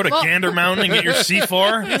you ever go to Gander Mountain and get your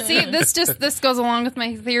C4? See, this goes along with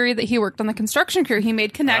my theory that he worked on the construction crew. He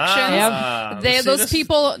made connections. Those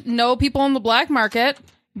people know people on the black market.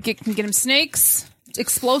 Can get him snakes,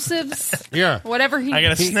 explosives, whatever he. I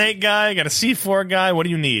got a snake guy. I got a C4 guy. What do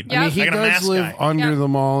you need? Yeah. I mean, he I got a does mask live guy. under the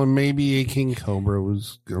mall, and maybe a king cobra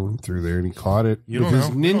was going through there, and he caught it with don't his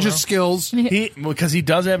know. You don't ninja know. skills. Because he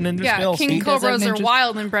does have ninja skills. King cobras are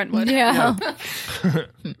wild in Brentwood. Yeah.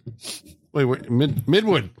 Wait,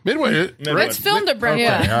 Midwood. It's filmed at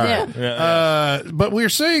Brentwood. But we're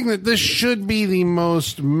saying that this should be the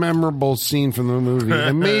most memorable scene from the movie.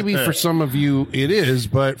 And maybe for some of you it is,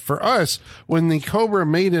 but for us, when the Cobra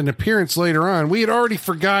made an appearance later on, we had already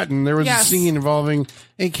forgotten there was a scene involving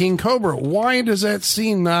a king cobra. Why does that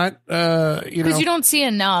scene not, Because you don't see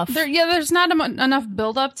enough. There's not enough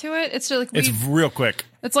build up to it. It's just like It's real quick.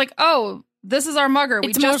 it's like, oh, this is our mugger. We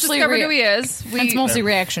It's just mostly discovered who he is. It's mostly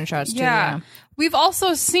reaction shots, too. Yeah. We've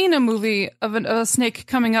also seen a movie of a snake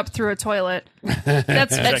coming up through a toilet.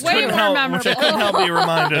 That's way more memorable. Which I couldn't help be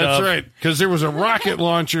reminded That's of. right, because there was a rocket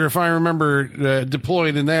launcher, if I remember,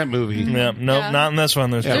 deployed in that movie. Yeah, nope, not in this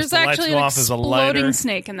one. There's There's the lights actually go an off as a lighter. exploding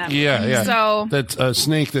snake in that movie. Yeah. So That's a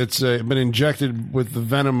snake that's been injected with the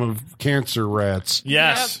venom of cancer rats.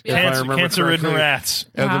 Yes, Yep. If I remember cancer-ridden correctly. rats.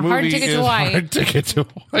 The Hard movie Ticket to is Hawaii. Hard Ticket to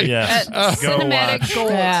Hawaii. Yes, cinematic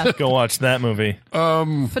gold. Yeah. go watch that movie.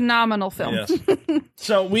 Phenomenal film. Yes.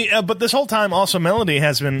 So but this whole time also Melody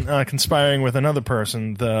has been conspiring with another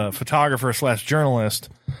person, the photographer / journalist,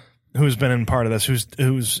 who's been in part of this,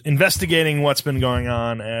 who's investigating what's been going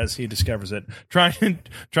on as he discovers it,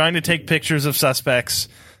 trying to take pictures of suspects,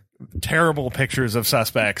 terrible pictures of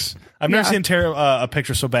suspects. I've never seen a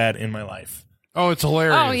picture so bad in my life. Oh, it's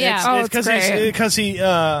hilarious. Oh, yeah. It's great. because he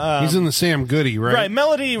He's in the Sam Goody, right? right.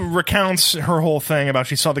 Melody recounts her whole thing about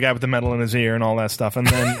she saw the guy with the metal in his ear and all that stuff, and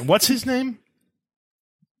then what's his name?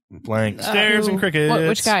 Blank. Stairs and crickets.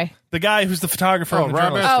 Which guy? The guy who's the photographer. Oh, and the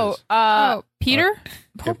Rob journalist. Oh, Peter?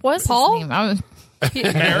 What was Paul? his name? I was,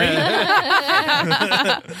 Mary.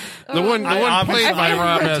 The one played by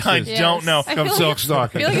Rob I Estes don't know. I of feel Silk I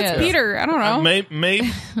Stalking. feel like it's Peter. I don't know.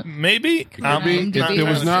 Maybe. Maybe. IMDb. It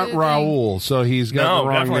was not Raul, so he's got No, the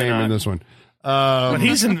wrong definitely name not. in this one. But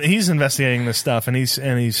he's investigating this stuff, and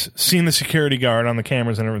he's seen the security guard on the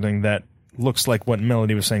cameras and everything that looks like what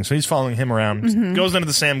Melody was saying. So he's following him around, goes into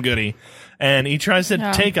the Sam Goody, and he tries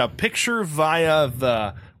to take a picture via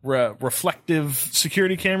the reflective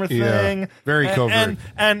security camera thing. Very covert.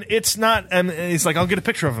 And it's not. And he's like, "I'll get a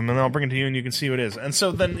picture of him, and then I'll bring it to you, and you can see who it is." And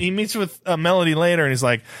so then he meets with Melody later, and he's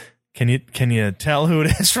like, Can you tell who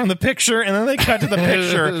it is from the picture? And then they cut to the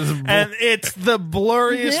picture, and it's the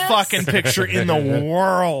blurriest fucking picture in the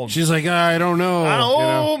world. She's like, I don't know.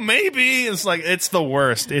 Oh, maybe it's like it's the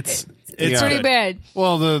worst. It's pretty good. bad.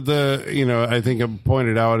 Well, the I think I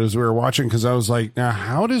pointed out as we were watching, because I was like, now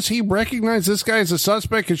how does he recognize this guy as a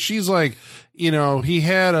suspect? Because she's like, he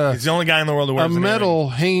had He's the only guy in the world who a wears an medal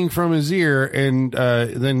hanging from his ear, and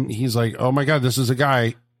then he's like, oh my god, this is a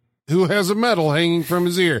guy who has a medal hanging from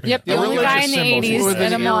his ear. Yep, the only guy in the symbols 80s with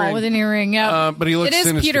at a an mall earring. with an earring. Yep. But he looks It is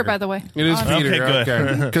sinister. Peter, by the way. It is Peter. Okay,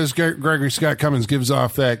 good. Because Gregory Scott Cummins gives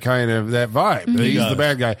off that kind of that vibe. He's does. the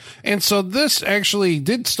bad guy. And so this actually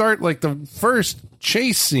did start like the first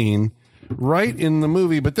chase scene right in the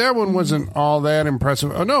movie, but that one wasn't all that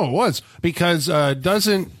impressive. Oh no, it was, because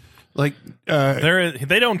doesn't like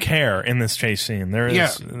they don't care in this chase scene. There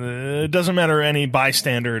is it doesn't matter any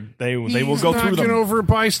bystander. They will go through knocking them. over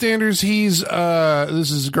bystanders. He's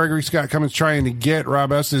this is Gregory Scott Cummins trying to get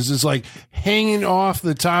Rob Estes, is like hanging off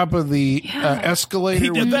the top of the escalator. He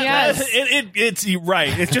did that. Yes. It's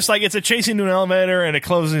right. It's just like it's a chase into an elevator and it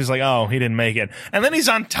closes. He's like, oh, he didn't make it, and then he's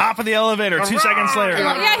on top of the elevator 2 seconds later.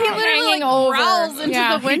 Yeah, he literally Hanging like over. growls into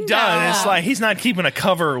Yeah. the window. He does. It's like he's not keeping a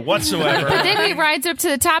cover whatsoever. But then he rides up to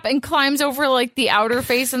the top and climbs over like the outer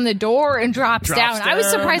face in the door and drops down. I was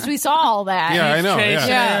down. surprised we saw all that. Yeah, I know. Chasing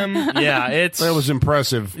Yeah. him. Yeah, it's That was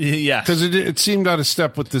impressive. yeah. Because it seemed out of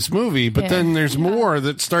step with this movie, but then there's more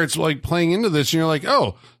that starts like playing into this, and you're like,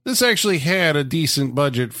 oh, this actually had a decent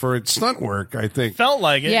budget for its stunt work, I think. Felt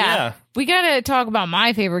like it. Yeah. We gotta talk about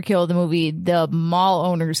my favorite kill of the movie, the mall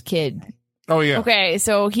owner's kid. Oh yeah. Okay,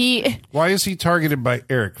 so Why is he targeted by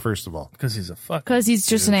Eric, first of all? Because he's a fuck. because he's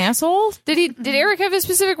just an asshole. Did Eric have a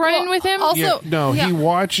specific run-in with him? Also, He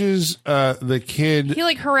watches the kid, he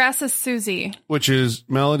like harasses Susie. which is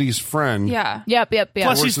Melody's friend. Yeah. Yep. Plus,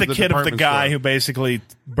 works he's the at the kid of the department guy store. who basically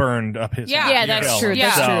burned up his. Yeah. Yeah, that's Kill. true.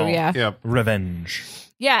 That's So, true. Yeah. Yep. Revenge.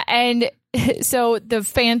 Yeah, and so the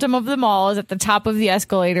Phantom of the Mall is at the top of the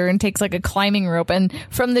escalator and takes like a climbing rope, and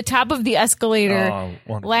from the top of the escalator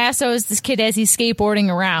lassos this kid as he's skateboarding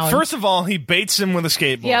around. First of all, he baits him with a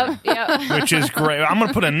skateboard. Yep. Which is great. I'm going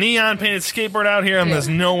to put a neon painted skateboard out here, and there's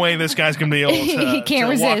no way this guy's going to be able to, he can't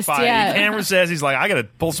to resist, walk by. yeah. He can't resist. He's like, I got to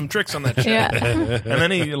pull some tricks on that shit. Yeah. And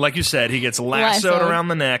then he, like you said, he gets lassoed around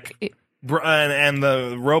the neck. And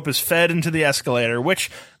the rope is fed into the escalator,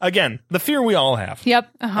 which, again, the fear we all have. Yep.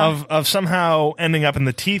 Of somehow ending up in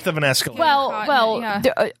the teeth of an escalator.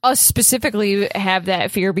 Us specifically have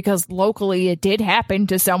that fear because locally it did happen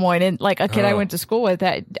to someone, and like a kid I went to school with.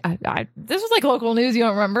 That this was like local news. You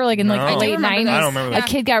don't remember? Like in like the late 90s, I don't remember a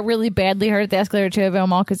kid got really badly hurt at the escalator at Cherryville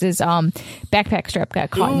Mall because his backpack strap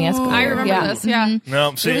got caught in the escalator. I remember this. Yeah.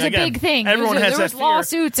 No, see, it was again, a big thing. Everyone has there that was fear.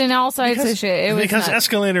 lawsuits and all sides of shit. It was because nuts.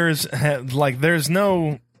 escalators there's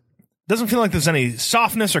no. Doesn't feel like there's any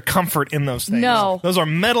softness or comfort in those things. No. Those are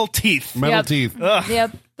metal teeth. Metal teeth. Ugh.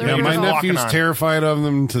 Yep. Yeah, my walking nephew's on. terrified of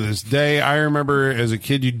them to this day. I remember as a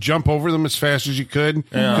kid, you'd jump over them as fast as you could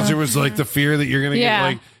because there was like the fear that you're going to get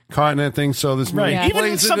like caught in that thing. So this movie Right. Even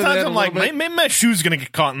plays into sometimes that I'm a like, little bit. maybe my shoe's going to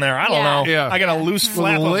get caught in there. I don't know. Yeah. I got a loose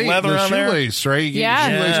flap of leather the on there. shoelace, right? You get Yeah.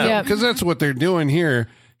 your shoelace Yeah. because that's what they're doing here.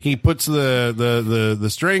 He puts the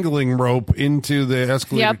strangling rope into the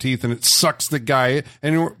escalator teeth, and it sucks the guy.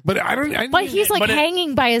 But he's like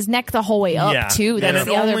hanging by his neck the whole way up too. That's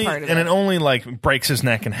the other part of it. And it only like breaks his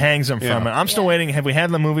neck and hangs him from it. I'm still waiting. Have we had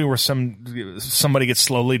the movie where somebody gets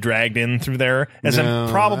slowly dragged in through there? As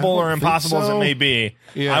improbable or impossible as it may be,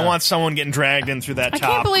 I want someone getting dragged in through that I top.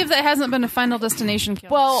 can't believe that hasn't been a Final Destination kill.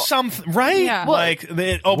 Well, right? Yeah. Like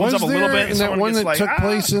it opens up a little bit. And that one that took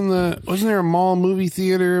place in wasn't there a mall movie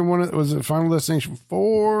theater? Was it Final Destination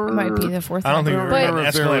 4? It might be the fourth. I don't think one. we were But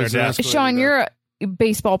escalator death. Sean, you're a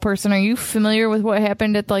baseball person. Are you familiar with what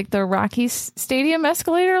happened at like the Rockies Stadium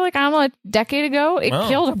escalator like a decade ago? It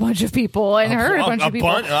killed a bunch of people and hurt a bunch of people.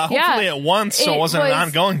 Hopefully at once, so it wasn't an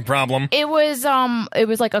ongoing problem. It was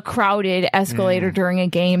like a crowded escalator during a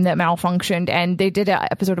game that malfunctioned, and they did an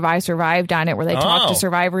episode of I Survived on it where they talked to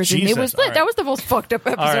survivors, and it was lit. That was the most fucked up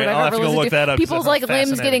episode I've ever listened to. People's like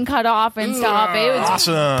limbs getting cut off and stuff. It was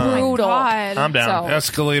awesome. brutal. I'm down.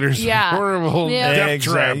 Escalators, horrible. Death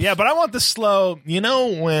traps. Yeah, but I want the slow. You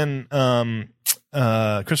know when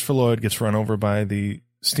Christopher Lloyd gets run over by the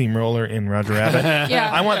steamroller in Roger Rabbit?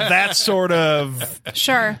 I want that sort of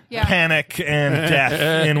panic and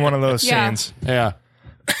death in one of those scenes. Yeah.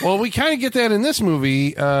 Well, we kind of get that in this movie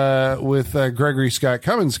with Gregory Scott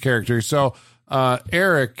Cummins' character. So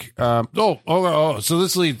Eric, so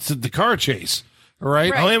this leads to the car chase.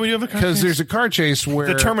 Right? Oh, yeah, we do have a car chase. Because there's a car chase where...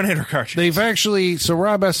 The Terminator car chase. They've actually... So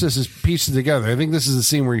Rob Estes is pieced it together. I think this is the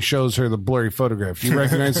scene where he shows her the blurry photograph. Do you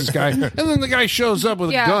recognize this guy? And then the guy shows up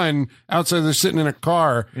with a gun outside. They're sitting in a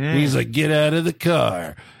car. And he's like, get out of the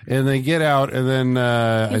car. And they get out, and then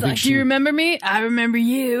he's like, do you remember me? I remember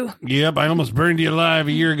you. Yep, I almost burned you alive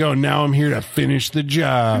a year ago. Now I'm here to finish the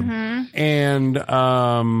job. And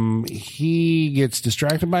he gets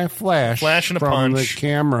distracted by a flash and a from punch. the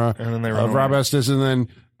camera And then they of Rob Estes, and then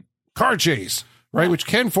car chase, right? Which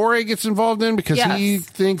Ken Foray gets involved in because he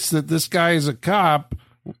thinks that this guy is a cop,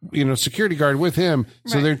 security guard with him.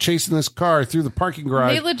 So they're chasing this car through the parking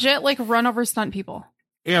garage. They legit run over stunt people.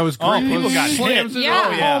 Yeah, it was great. People got hit.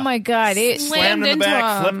 Oh my god! It slammed in the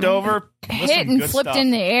back, flipped over, hit and flipped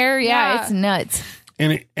in the air. Yeah, it's nuts.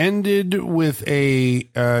 And it ended with a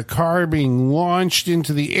car being launched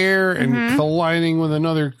into the air and colliding with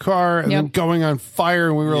another car and then going on fire.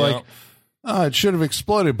 And we were like, it should have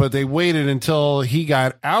exploded. But they waited until he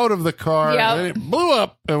got out of the car and then it blew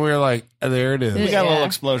up. And we were like, there it is. We got a little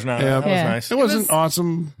explosion out of it. That was nice. It wasn't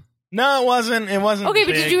awesome. No, it wasn't. It wasn't. Okay,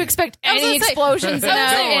 but big. did you expect any explosions in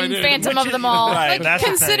Phantom of the Mall? Right, that's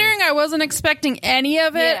considering I wasn't expecting any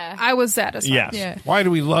of it, I was satisfied. Yes. Yeah. Why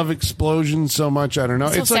do we love explosions so much? I don't know.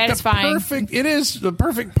 So it's like satisfying. it is the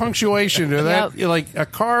perfect punctuation to that. Like a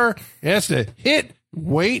car has to hit,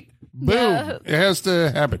 wait, boom. Yeah. It has to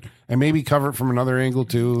happen. And maybe cover it from another angle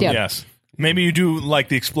too. Yeah. Yes. Maybe you do like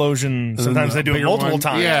the explosion. Sometimes they do it multiple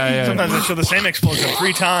times. Yeah. Sometimes they show the same explosion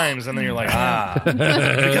 3 times, and then you're like,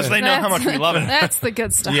 because they know how much we love it. That's the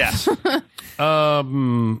good stuff. Yes.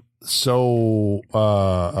 So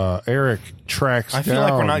Eric tracks. I feel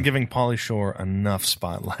like we're not giving Pauly Shore enough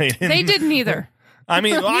spotlight. They didn't either. I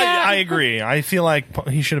mean, I agree. I feel like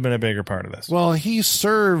he should have been a bigger part of this. Well, he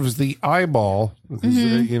serves the eyeball.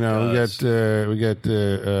 You know, we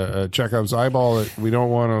got Chekhov's eyeball that we don't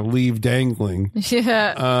want to leave dangling.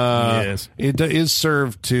 Yeah. Yes. It is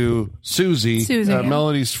served to Susie,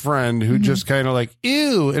 Melody's friend, who just kind of like,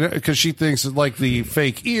 ew, because she thinks it's like the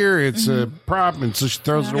fake ear. It's a prop, and so she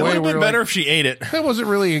throws it away. It would have been better like, if she ate it. that wasn't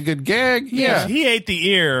really a good gag. Yeah. If he ate the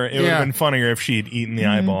ear, it would have been funnier if she'd eaten the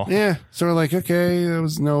eyeball. Yeah. So we're like, okay, there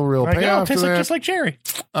was no real payoff to that. Just like Jerry.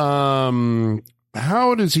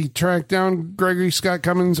 How does he track down Gregory Scott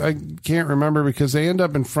Cummins? I can't remember because they end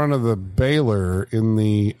up in front of the Baylor in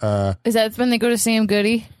the. Is that when they go to Sam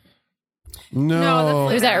Goody? No,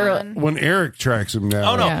 Is that early? when Eric tracks him down?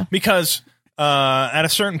 Oh, no, Yeah. because at a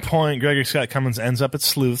certain point, Gregory Scott Cummins ends up at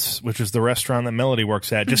Sleuth's, which is the restaurant that Melody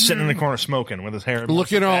works at, just sitting in the corner smoking with his hair.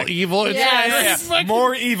 Looking all evil. Yes. Yeah.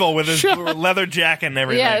 More evil with his leather jacket and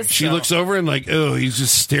everything. Yes. She looks over and like, oh, he's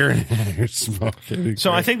just staring at her smoking.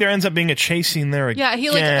 So I think there ends up being a chase scene there again. Yeah, he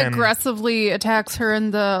like aggressively attacks her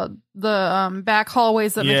in the back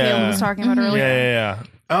hallways that Michaela was talking about earlier. Yeah.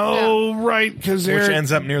 Oh, right, because Which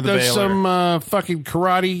ends up near the there's Baylor. some fucking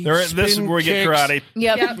karate. This is where we get karate.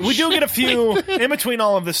 Yep. We do get a few, in between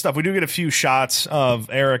all of this stuff, we do get a few shots of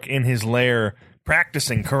Eric in his lair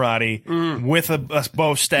practicing karate with a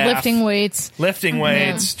bow staff. Lifting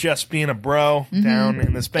weights. Just being a bro down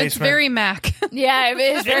in this basement. It's very Mac. Yeah, it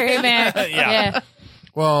is very mad. Yeah.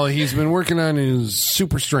 Well, he's been working on his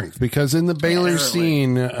super strength because in the Baylor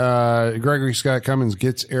scene, Gregory Scott Cummins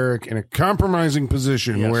gets Eric in a compromising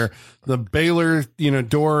position where the Baylor,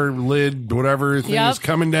 door lid, whatever thing is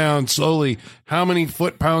coming down slowly. How many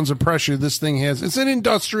foot-pounds of pressure this thing has? It's an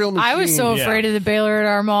industrial machine. I was so afraid of the Baylor at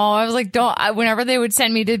our mall. I was like, whenever they would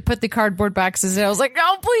send me to put the cardboard boxes in, I was like,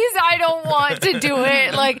 no, please, I don't want to do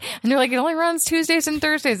it. Like, and they're like, it only runs Tuesdays and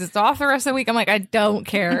Thursdays. It's off the rest of the week. I'm like, I don't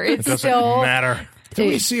care. It doesn't matter. Did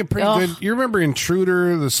we see a pretty good? You remember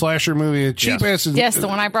Intruder, the slasher movie? A cheap ass. Yes, the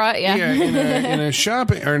one I brought. Yeah, in a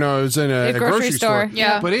shopping, or no, it was in a grocery store.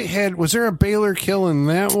 Yeah, but it had. Was there a Baylor kill in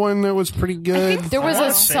that one that was pretty good? There was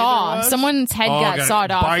a saw. Someone's head got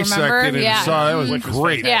sawed off. Remember? Yeah, that was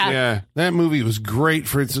great. Yeah, that movie was great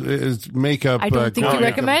for its makeup. I don't think you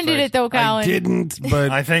recommended it though, Colin. I didn't,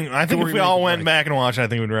 but I think if we all went back and watched, I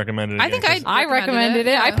think we'd recommend it. I think I recommended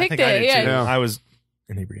it. I picked it. Yeah, I was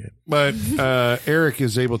inebriated. But Eric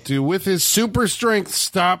is able to, with his super strength,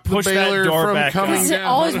 stop the Baylor from coming down.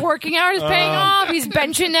 All his working out is paying off. He's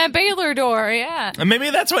benching that Baylor door. Yeah. And maybe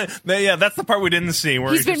that's what. Yeah, that's the part we didn't see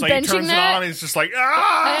where he's just like, he turns it on. He's just like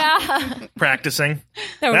practicing.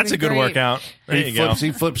 That's a good workout. There you go.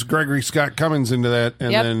 He flips Gregory Scott Cummins into that,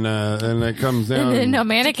 and then it comes down. And then a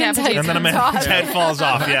mannequin's head falls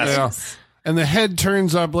off. Yes. Yeah. And the head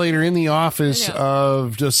turns up later in the office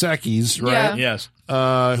of Dos Equis, right? Yes.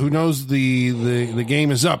 Who knows the game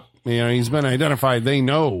is up. He's been identified. They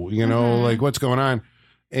know, like what's going on.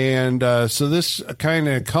 And so this kind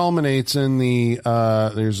of culminates in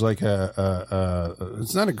there's like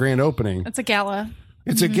it's not a grand opening. It's a gala.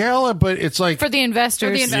 It's a gala, but it's like for the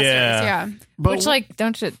investors. Yeah. But which, like,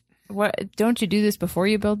 don't you do this before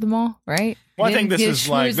you build the mall, right? Well, I think this is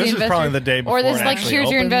probably the day before. Or this like,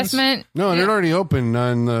 here's your investment. No, it already opened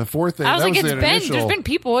on the fourth day. I was like, there's been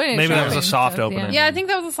people in it. Maybe that was a soft opening. Yeah, I think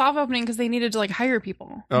that was a soft opening because they needed to like hire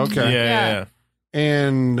people. Okay. Yeah.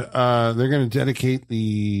 And they're going to dedicate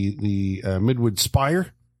the Midwood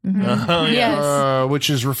Spire. Which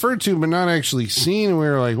is referred to but not actually seen. We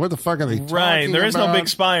were like, what the fuck are they talking Right, there is about? no big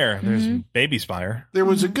spire. There's baby spire. There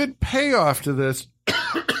was a good payoff to this,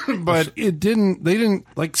 but they didn't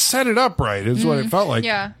like set it up right, is what it felt like.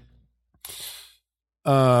 Yeah.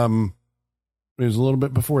 It was a little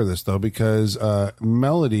bit before this though, because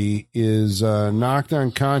Melody is knocked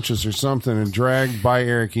unconscious or something and dragged by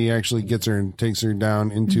Eric. He actually gets her and takes her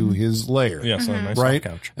down into his lair. Yes, on a nice right.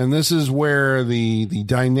 couch. And this is where the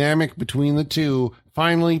dynamic between the two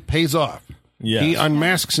finally pays off. Yes. He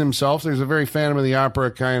unmasks himself. There's a very Phantom of the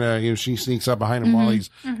Opera kind of, she sneaks up behind him while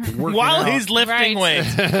he's working while out. he's lifting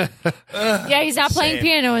weights. Yeah, he's not playing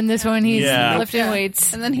piano in this one. He's lifting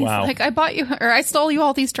weights. And then he's like, I stole you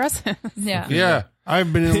all these dresses. Yeah. Yeah.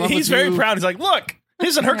 I've been in love with you. He's very proud. He's like, look,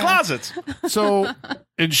 he's in her closets. So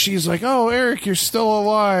And she's like, "Oh, Eric, you're still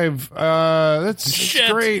alive. That's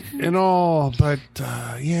great and all, but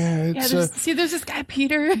it's there's this guy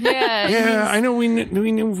Peter. Yeah, I know we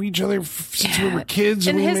knew each other since we were kids,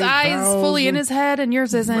 and we his made eyes vows fully in his head, and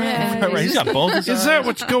yours isn't. Right, he's got both. Is that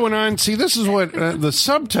what's going on? See, this is what the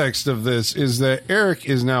subtext of this is, that Eric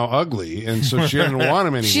is now ugly, and so she doesn't want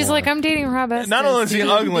him anymore. She's like, I'm dating Rob Estes. Not only is he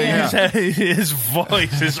ugly, his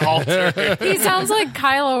voice is altered. He sounds like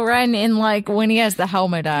Kylo Ren in like when he has the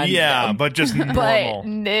helmet on. Yeah, but just normal.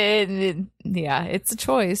 Yeah, it's a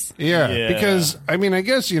choice. Yeah, because I mean, I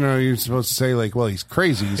guess you're supposed to say like, well, he's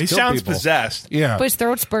crazy. He sounds people. possessed. Yeah, but his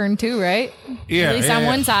throat's burned too, right? Yeah, at least on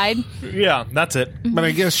one side. Yeah, that's it. But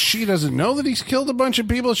I guess she doesn't know that he's killed a bunch of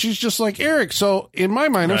people. She's just like Eric. So in my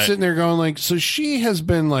mind, I'm sitting there going like, so she has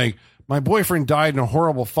been like, my boyfriend died in a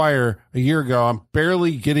horrible fire a year ago. I'm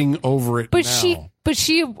barely getting over it. But now.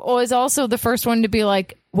 she was also the first one to be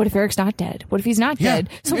like, what if Eric's not dead? What if he's not dead?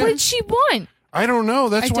 So what did she want? I don't know.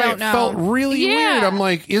 That's why it felt really weird. I'm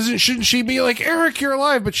like, shouldn't she be like, Eric, you're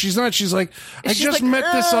alive? But she's not. She's like, I just met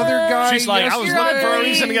this other guy. She's like, I was looking for a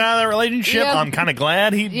reason to get out of that relationship. Yep. I'm kind of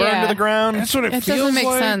glad he burned to the ground. That's what it feels doesn't make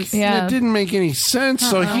like. sense. Yeah. It didn't make any sense.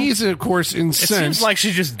 So he's, of course, incensed. It seems like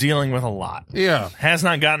she's just dealing with a lot. Yeah. Has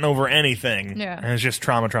not gotten over anything. Yeah. And it's just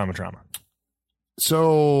trauma.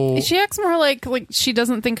 So She acts more like she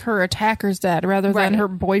doesn't think her attacker's dead rather than her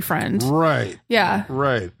boyfriend. Right. Yeah.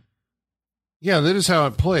 Right. Yeah, that is how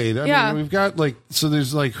it played. I mean, we've got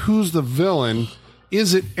there's who's the villain?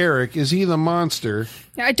 Is it Eric? Is he the monster?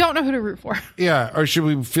 Yeah, I don't know who to root for. Yeah, or should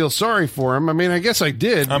we feel sorry for him? I mean, I guess I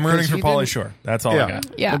did. I'm rooting for Pauly Shore. That's all I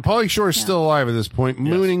got. Yeah. And Pauly Shore is still alive at this point,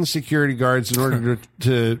 mooning security guards in order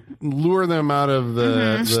to lure them out of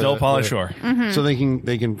the Still Pauly Shore. so they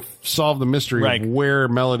can solve the mystery of where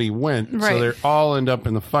Melody went. Right. So they all end up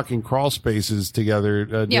in the fucking crawl spaces together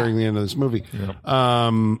during the end of this movie.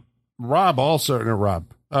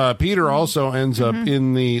 Peter also ends up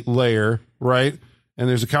in the lair, right? And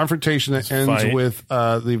there's a confrontation that ends with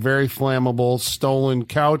the very flammable stolen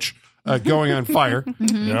couch going on fire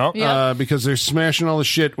because they're smashing all the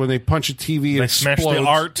shit when they punch a TV. They explodes. smashed the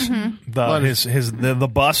art, the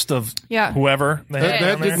bust of whoever.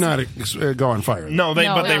 That did not go on fire. No, they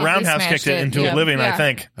roundhouse kicked it into oblivion. I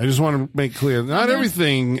think. I just want to make clear, not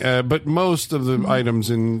everything, but most of the items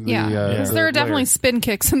in the. Because there are definitely spin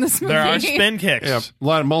kicks in this movie. There are spin kicks. Yeah, a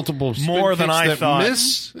lot of multiple spin more kicks than I that thought.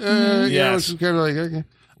 Miss. Which is kind of like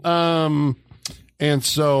okay. And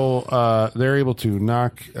so they're able to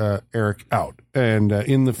knock Eric out and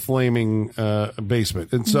in the flaming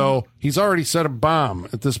basement. And so he's already set a bomb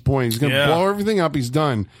at this point. He's going to blow everything up. He's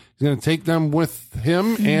done. He's going to take them with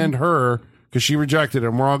him and her because she rejected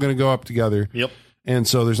him. We're all going to go up together. Yep. And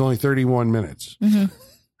so there's only 31 minutes.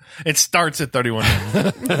 It starts at 31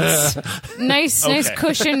 minutes. Nice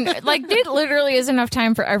cushion. Like, it literally is enough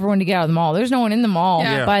time for everyone to get out of the mall. There's no one in the mall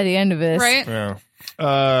by the end of this. Right? Yeah.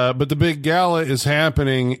 But the big gala is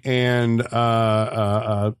happening, and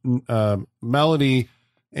Melody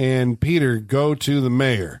and Peter go to the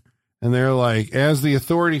mayor, and they're like, as the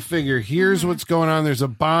authority figure, here's what's going on. There's a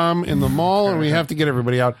bomb in the mall, and we have to get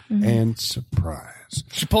everybody out. And surprise.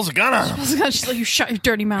 She pulls a gun on him. She's like, you shut your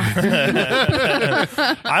dirty mouth.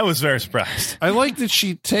 I was very surprised. I like that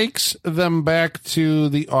she takes them back to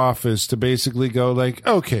the office to basically go like,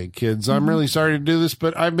 okay, kids, I'm really sorry to do this,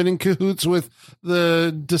 but I've been in cahoots with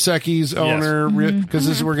the Dos Equis owner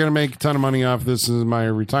because we're going to make a ton of money off this. This is my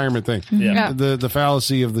retirement thing. Yeah. The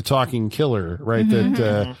fallacy of the talking killer, right?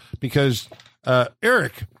 That because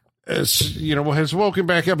Eric, has woken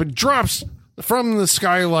back up and drops from the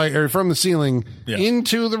skylight or from the ceiling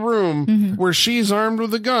into the room where she's armed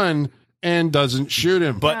with a gun and doesn't shoot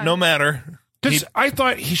him. But no matter. Because I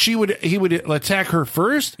thought he would attack her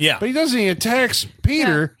first. Yeah. But he doesn't. He attacks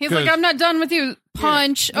Peter. He's like, I'm not done with you.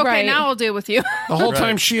 Punch. Okay, now I'll deal with you. The whole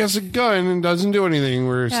time she has a gun and doesn't do anything,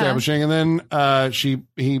 we're establishing. And then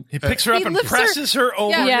he picks her up and presses her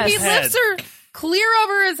over his head. He lifts her clear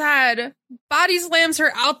over his head, body slams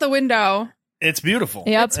her out the window. It's beautiful.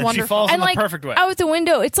 Yep. It's and wonderful. she falls and in the perfect way. Out the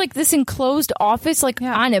window, it's like this enclosed office,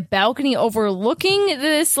 on a balcony overlooking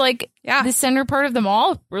this, the center part of the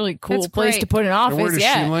mall. Really cool place to put an office. And where does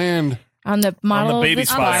she land? On the model on the baby of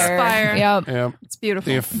the spire. Yep. It's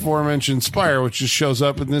beautiful. The aforementioned spire, which just shows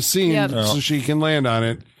up in this scene so she can land on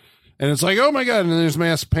it. And it's like, oh my God. And then there's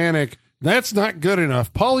mass panic. That's not good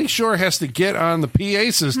enough. Pauly Shore has to get on the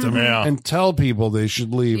PA system and tell people they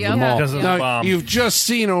should leave the mall. Now, you've just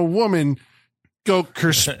seen a woman go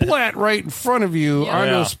kersplat right in front of you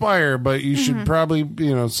onto a spire, but you should probably,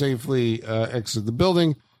 safely exit the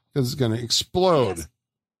building because it's going to explode.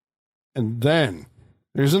 And then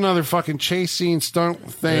There's another fucking chase scene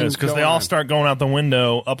stunt thing. Because they all start going out the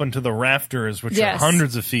window up into the rafters, which are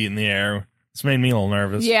hundreds of feet in the air. It's made me a little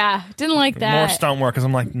nervous. Yeah, didn't like that. More stunt work, because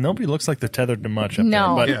I'm like, nobody looks like they're tethered to much up there.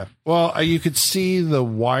 But yeah. Well, you could see the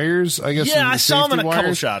wires, I guess. Yeah, I saw them in a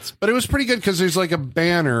couple shots. But it was pretty good because there's like a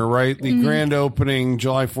banner, right? The grand opening,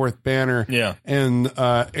 July 4th banner. Yeah. And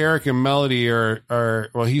Eric and Melody are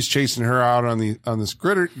he's chasing her out on this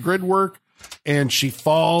grid work, and she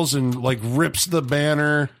falls and like rips the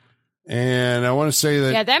banner. And I want to say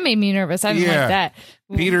that... Yeah, that made me nervous. I didn't like that.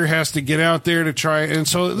 Peter has to get out there to try... And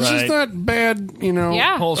so this is not bad,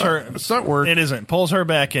 pulls her... stunt work. It isn't. Pulls her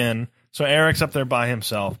back in. So Eric's up there by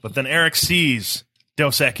himself. But then Eric sees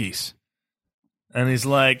Dos Equis. And he's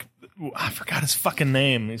like... I forgot his fucking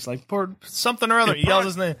name. He's like, something or other. He yells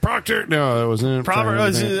his name. Proctor. No, that wasn't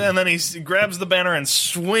it. And then he grabs the banner and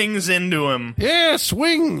swings into him. Yeah,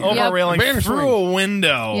 swing. Over a railing through a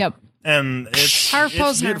window. Yep. And it's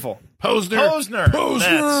beautiful.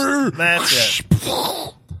 Posner. That's it.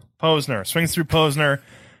 Posner. Swings through Posner,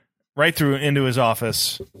 right through into his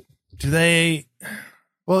office. Do they...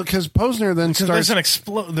 Well, because Posner then starts... There's an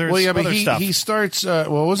explode. There's other stuff. He starts... it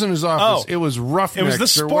wasn't his office. It was Roughnecks. It was the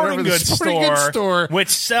sporting goods store, which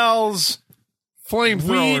sells...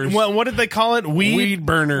 Flamethrowers. What did they call it? Weed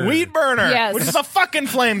burner. Weed burner. Yes. Which is a fucking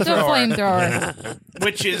flamethrower. It's a flamethrower.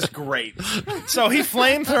 Which is great. So he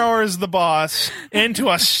flamethrowers the boss into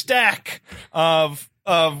a stack of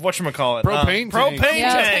whatchamacallit? Propane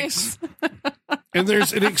tanks. And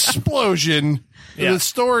there's an explosion. Yeah. The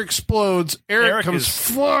store explodes. Eric comes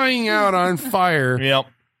flying out on fire. Yep.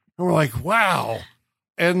 And we're like, wow.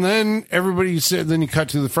 And then then you cut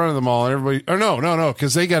to the front of the mall and everybody, no,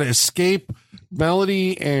 because they got to escape.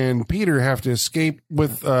 Melody and Peter have to escape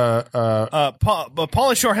with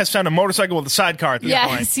Pauly Shore has found a motorcycle with a sidecar at this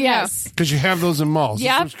point. Yes. Because you have those in malls.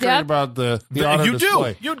 Yep, That's what's great about the auto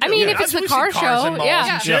display. You do. I mean, if it's the car show,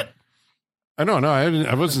 shit. I know,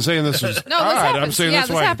 I wasn't saying this was No, odd. this happens. I'm saying Yeah, that's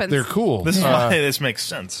this why happens. they're cool. This is why this makes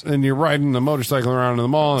sense. And you're riding the motorcycle around in the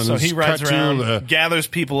mall, and so he rides around, to gathers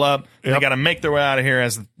people up. They got to make their way out of here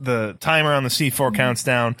as the timer on the C4 counts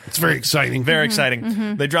down. It's very exciting. Very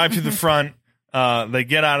exciting. They drive to the front. They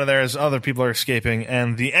get out of there as other people are escaping,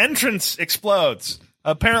 and the entrance explodes.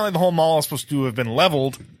 Apparently, the whole mall is supposed to have been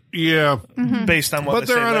leveled. Yeah, based on what but they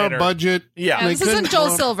they're say on later. a budget. Yeah, this isn't Joel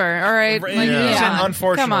Silver, all right?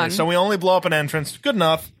 Unfortunately, Come on. so we only blow up an entrance. Good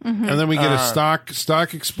enough. And then we get a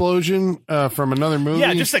stock explosion from another movie.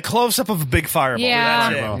 Yeah, just a close up of a big fireball. Yeah,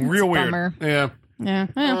 that's it. Real weird. Bummer. Yeah. Yeah.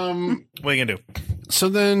 What are you gonna do? So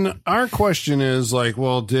then our question is like,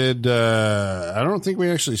 well, did I don't think we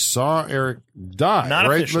actually saw Eric die, Not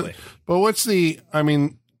right? officially. But what's the? I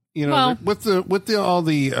mean, Well, with all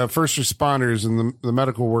the first responders and the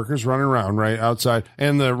medical workers running around right outside,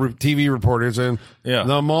 and the TV reporters, and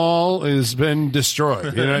the mall has been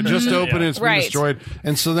destroyed. It just opened, it's been destroyed,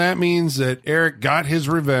 and so that means that Eric got his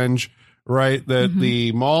revenge. Right, that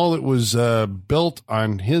the mall that was built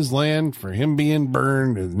on his land for him being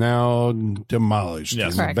burned is now demolished.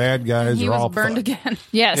 Yes. And the bad guys are all burned again.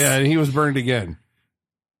 Yes. Yeah, and he was burned again.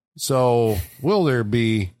 So, will there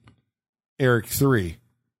be Eric 3?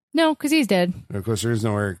 No, because he's dead. Of course, there is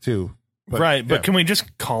no Eric 2. But but can we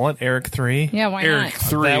just call it Eric 3? Yeah, why Eric not?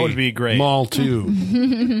 3. That would be great. Mall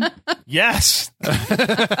 2. Yes.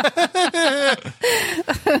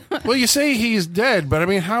 Well, you say he's dead, but I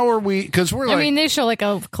mean, how are we? Because we're like, I mean, they show like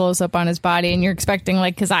a close up on his body, and you're expecting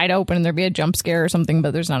like his eye to open and there'd be a jump scare or something,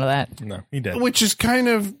 but there's none of that. No, he did. which is kind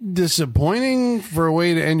of disappointing for a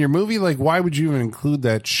way to end your movie. Like, why would you even include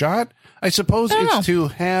that shot? I suppose it's to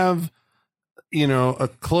have, a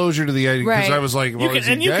closure to the idea. Because Right. I was like, well, You is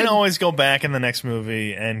he can dead? always go back in the next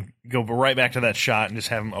movie and go right back to that shot and just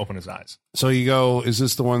have him open his eyes. So you go, is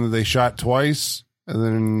this the one that they shot twice? And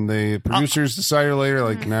then the producers decided later,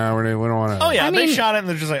 like, nah, we don't want to. Oh, yeah. I They mean- shot it and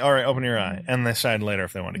they're just like, all right, open your eye. And they decided later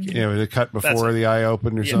if they want to keep it. Yeah, they cut That's before it. the eye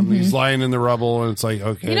opened or something. He's lying in the rubble, and it's like,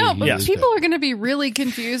 okay. But Yes. people are going to be really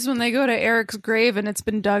confused when they go to Eric's grave and it's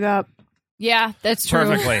been dug up. Yeah, that's true.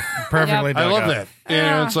 Perfectly I dug love up.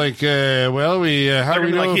 that. It's like, well, we how do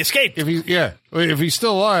we They're know like, he escaped. If he's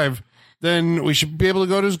still alive, then we should be able to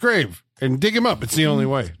go to his grave and dig him up. It's the only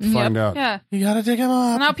way to find out. Yeah. You gotta dig him So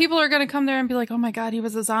up. now people are going to come there and be like, oh my God, he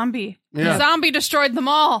was a zombie. Yeah. The zombie destroyed them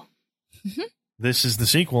all. This is the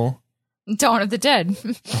sequel. Dawn of the Dead.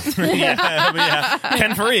 yeah.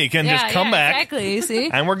 Ken Faree can just come back Exactly. See?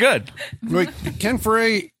 and we're good. Wait, Ken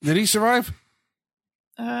Foray, did he survive?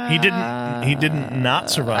 He didn't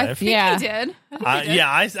not survive. I think Yeah. he did.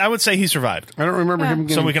 I would say he survived. I don't remember him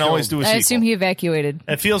getting So we can killed. always do a sequel. I assume he evacuated.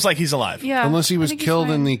 It feels like he's alive. Yeah. Unless he I was think he's killed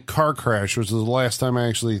in fine. the car crash, which was the last time I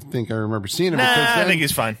actually think I remember seeing it. Nah, because I then think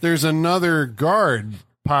he's fine. There's another guard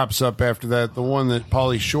pops up after that, the one that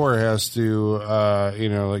Pauly Shore has to,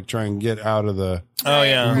 like try and get out of the. Oh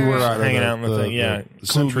yeah, Lure out of hanging the- out in the the- thing. Yeah, the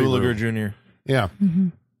Clue sentry Gulager room. Jr. Yeah. Mm-hmm.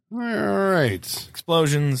 All right.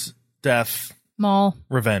 Explosions, death, Mall.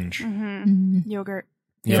 revenge, Yogurt.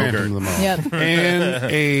 Phantom yogurt. of the Mall. Yep. And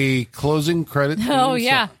a closing credit. Oh, theme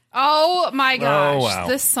yeah. song, Oh my gosh, Oh, wow.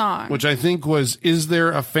 this song. which I think was "Is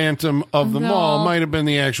There a Phantom of the No. Mall?" Might have been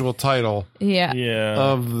the actual title Yeah. Yeah,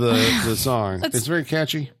 of the song. It's very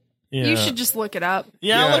catchy. yeah. You should just look it up.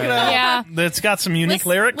 Yeah, look it up. Yeah. That's got some unique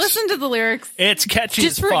lyrics. Listen to the lyrics. It's catchy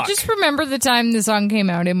Just as fuck. just remember the time the song came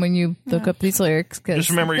out and when you look up these lyrics. Just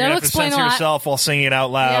remember you that'll have to explain censor a lot. yourself while singing it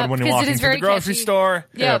out loud Yeah, when you're because it walking is to the very grocery catchy. store.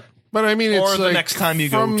 Yep. But I mean, it's Or the like next time you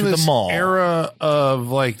go from to the this mall. era of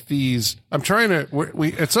like these. I'm trying to.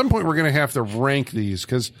 We at some point we're going to have to rank these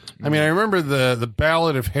because I mean I remember the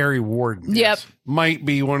Ballad of Harry Warden. Yep. might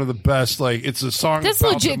be one of the best. Like it's a song. That's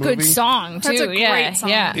about legit the good movie. song too. That's a yeah, great song.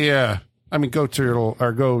 yeah. Yeah. I mean, go Turtle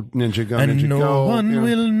or go Ninja Go And Ninja no Go. one yeah.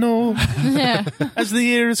 will know Yeah. as the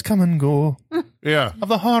years come and go Yeah. of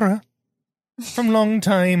the horror from long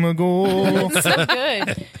time ago. So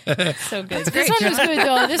good. So good. This one was good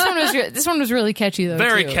though. This one was really catchy though.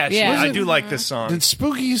 Very too. catchy. Yeah. I do like this song. Did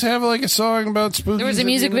Spookies have like a song about Spookies? There was a at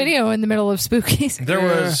music the end? video in the middle of Spookies. There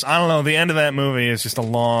was, I don't know, the end of that movie is just a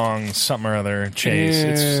long something or other chase.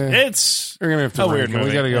 Yeah. It's We're gonna have to a rank weird it. We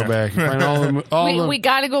movie. got to go Yeah. back and find all the. We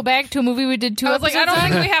got to go back to a movie we did 2 I was like, I episodes don't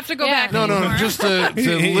on. think we have to go Yeah. back. no, anymore. just to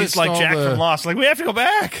He's list like all Jack the, from Lost. Like, we have to go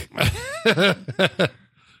back.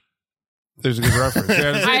 There's a good reference.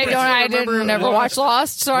 Yeah, I didn't never watch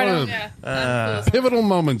Lost, so I One don't. of the pivotal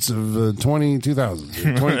moments of 2000s,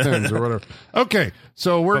 2010s, or whatever. Okay,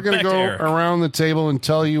 so we're But going to back to go Eric. around the table and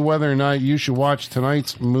tell you whether or not you should watch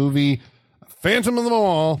tonight's movie, Phantom of the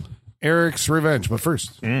Mall, Eric's Revenge. But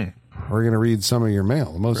first, we're going to read some of your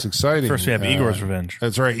mail. The most exciting. First, we have Igor's Revenge.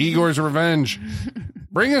 That's right, Igor's Revenge.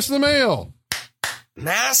 Bring us the mail.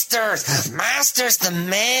 Masters, the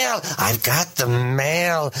mail. I've got the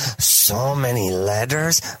mail. So many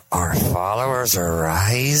letters. Our followers are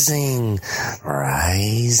rising.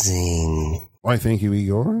 Why, thank you,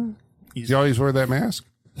 Igor. You always wear that mask?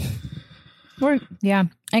 Yeah,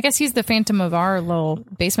 I guess he's the Phantom of our little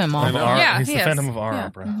basement mall. And R, Yeah, he's he the is. Phantom of our Yeah.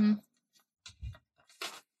 opera.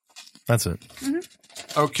 That's it.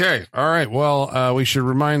 Okay. All right. Well, we should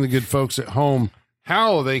remind the good folks at home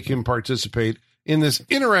how they can participate in this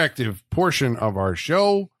interactive portion of our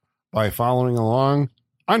show by following along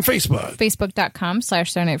on Facebook,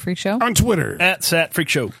 Facebook.com/Saturday Night Freak Show. on Twitter, At Sat Freak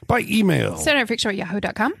Show. by email, Saturday Night Freak Show at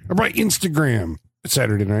yahoo.com. or by Instagram,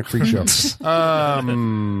 Saturday Night Freak Show.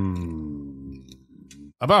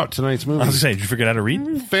 About tonight's I was movie, going to say, did you forget how to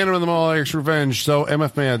read? Phantom of the Mall, Eric's Revenge. So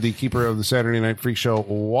MF Mad, the keeper of the Saturday Night Freak Show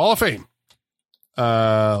Wall of Fame,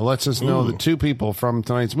 lets us know the two people from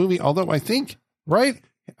tonight's movie. Although I think, right?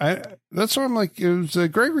 That's why I'm like, it was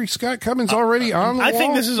Gregory Scott Cummins already on the I wall?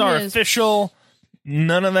 think this is our He is. official,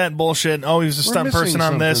 none of that bullshit. Oh, he was a We're stunt missing person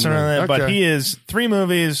on this or something that. there. But Okay. he is 3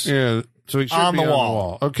 movies. Yeah, so he should On be the on wall. the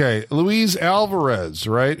wall. Okay, Luis Alvarez,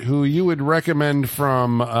 right? Who you would recommend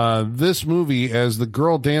from this movie as the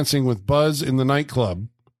girl dancing with Buzz in the nightclub.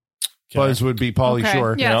 Buzz would be Pauly Okay.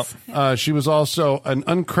 Shore. Yes. She was also an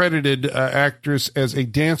uncredited actress as a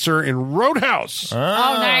dancer in Roadhouse. Oh,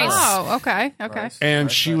 nice. Oh, okay. Okay.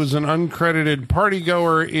 And she was an uncredited party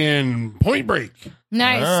goer in Point Break.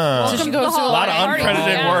 Nice. Ah. So she Welcome to goes the to hall. A lot of Party. uncredited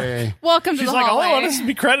Yeah. work. Okay. Welcome to She's the like, oh, I hallway. want us to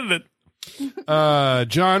be credited.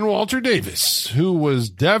 John Walter Davis, who was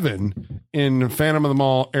Devin in Phantom of the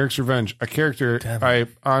Mall, Eric's Revenge, a character I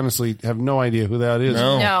honestly have no idea who that is.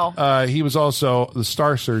 No. No. He was also the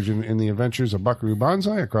star surgeon in the Adventures of Buckaroo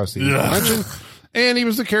Banzai across the dimension, and he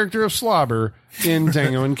was the character of Slobber in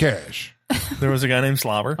Tango and Cash. There was a guy named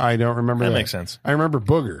Slobber. I don't remember that. That makes sense. I remember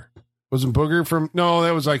Booger. Wasn't Booger from? No,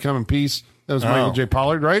 that was I Come in Peace. That was Michael J.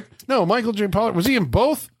 Pollard, right? No, Michael J. Pollard. Was he in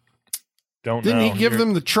both? Don't Didn't know. he give You're-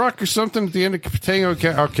 them the truck or something at the end of Tango and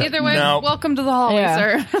Cash? Okay. Either way, No. welcome to the hallway,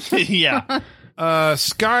 Yeah. sir. Yeah.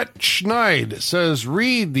 Scott Schneid says,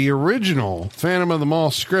 read the original Phantom of the Mall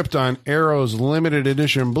script on Arrow's limited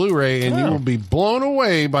edition Blu-ray, and you will be blown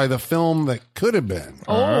away by the film that could have been.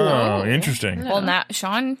 Oh, interesting. Well, now,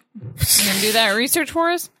 Sean, you gonna do that research for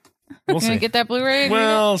us? We'll You gonna see. get that Blu-ray?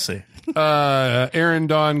 We'll see. Aaron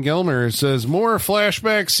Don Gilmer says, more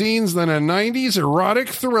flashback scenes than a 90s erotic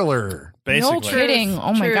thriller. Basically. No kidding.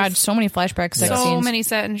 Oh my Truth. God, so many flashback sex So scenes. many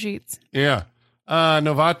satin sheets. Yeah.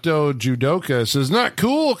 Novato Judoka says, not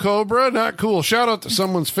cool, Cobra, not cool. Shout out to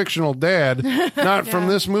someone's fictional dad. Not from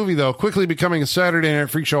this movie, though. Quickly becoming a Saturday Night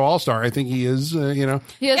Freak Show all-star. I think he is, He is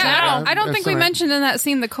now. I don't think we mentioned in that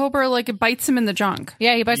scene the Cobra, it bites him in the junk.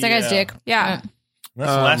 Yeah, he bites that guy's dick. Yeah.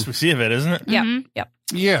 That's the last we see of it, isn't it? Yeah. Yep.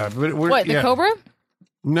 Yeah. But the Cobra?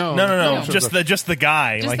 No. Just the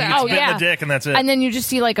guy. He gets bit in the dick and that's it. And then you just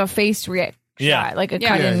see a face react. Yeah, like a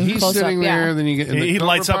cut in he's close sitting up. there. Then you get he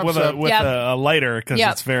lights up with a lighter because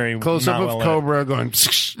it's very close up of Cobra going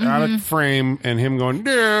out of frame and him going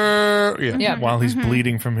while he's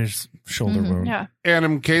bleeding from his shoulder wound. Yeah.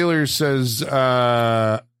 Adam Kaler says,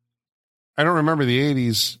 I don't remember the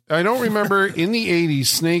 80s. I don't remember in the 80s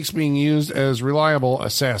snakes being used as reliable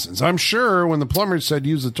assassins. I'm sure when the plumbers said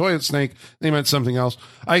use the toilet snake, they meant something else.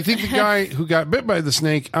 I think the guy who got bit by the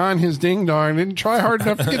snake on his ding dong didn't try hard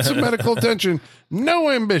enough to get some medical attention. No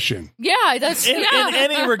ambition. Yeah, that's in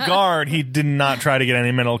any regard. He did not try to get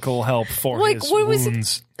any medical help for his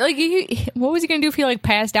wounds. What was he going to do if he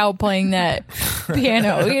passed out playing that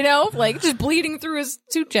piano? Just bleeding through his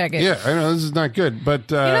suit jacket. Yeah, I know this is not good, but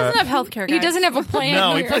he doesn't have healthcare. He doesn't have a plan.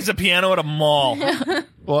 No, he plays the piano at a mall.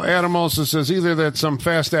 Well, Adam also says either that's some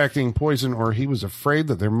fast-acting poison or he was afraid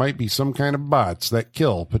that there might be some kind of bots that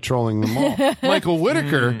kill patrolling the mall. Michael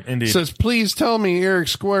Whitaker says, please tell me Eric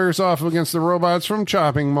squares off against the robots from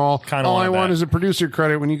Chopping Mall. All I want is a producer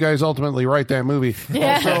credit when you guys ultimately write that movie.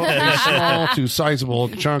 Yeah. Also, a small to sizable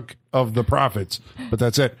chunk of the profits. But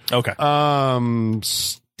that's it. Okay.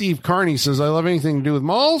 Steve Carney says, I love anything to do with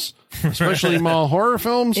malls, especially mall horror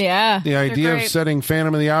films. Yeah. The idea of setting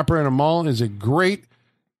Phantom of the Opera in a mall is a great,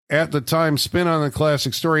 at the time, spin on the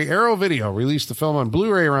classic story. Arrow Video released the film on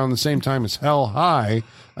Blu-ray around the same time as Hell High,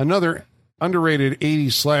 another underrated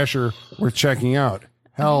 80s slasher worth checking out.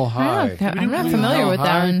 Hell High. I'm not familiar with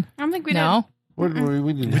that one. I don't think we did. What did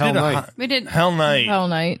we did Hell Night. We did Hell Night. Hell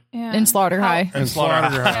Night. Yeah. And Slaughter High. And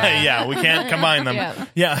Slaughter High. Yeah, we can't combine them.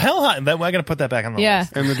 Yeah, Hell High. I got to put that back on the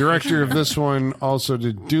list. And the director of this one also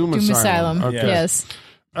did Doom Asylum. Okay. Yes.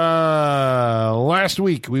 Last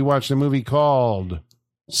week we watched a movie called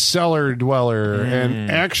Cellar Dweller, and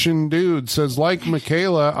Action Dude says, like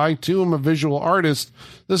Michaela, I too am a visual artist.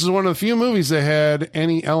 This is one of the few movies that had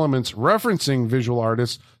any elements referencing visual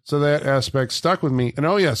artists, so that aspect stuck with me. And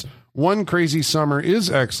oh yes, One Crazy Summer is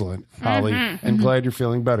excellent, Holly, and glad you're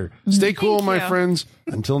feeling better. Stay cool, my friends.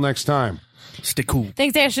 Until next time. Stay cool.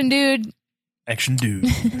 Thanks, Action Dude. Action Dude.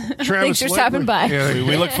 Thanks for stopping by. Yeah,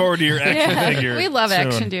 we look forward to your action figure. We love soon.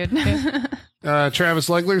 Action Dude. Travis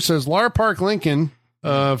Legler says, Lar Park Lincoln,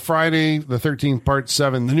 Friday the 13th, Part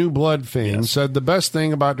 7, The New Blood fame, said the best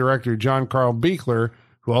thing about director John Carl Buechler,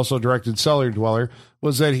 who also directed Cellar Dweller,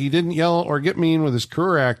 was that he didn't yell or get mean with his crew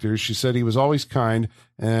or actors. She said he was always kind,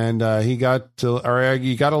 and you got to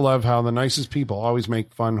love how the nicest people always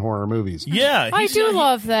make fun horror movies. Yeah. I do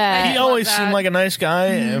love that. He always seemed like a nice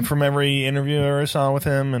guy from every interview I ever saw with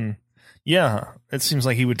him, and yeah, it seems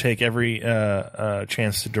like he would take every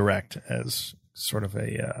chance to direct as sort of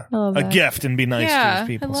a gift and be nice to his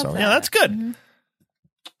people. So yeah, that's good.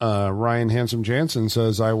 Ryan Handsome Jansen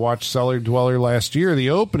says, I watched Cellar Dweller last year. The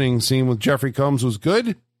opening scene with Jeffrey Combs was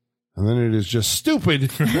good, and then it is just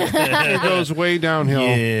stupid. It goes way downhill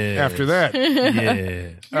after that. Yeah.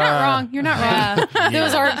 You're not wrong. You're not wrong.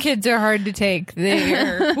 Those art kids are hard to take.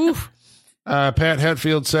 They're Pat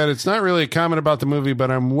Hetfield said, it's not really a comment about the movie, but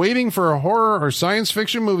I'm waiting for a horror or science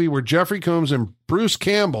fiction movie where Jeffrey Combs and Bruce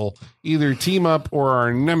Campbell either team up or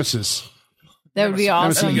are nemesis. That would be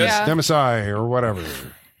awesome. Nemesi or whatever.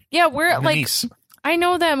 Yeah, we're I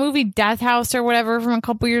know that movie Death House or whatever from a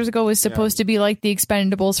couple years ago was supposed to be like the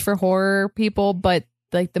Expendables for horror people, but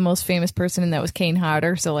like the most famous person in that was Kane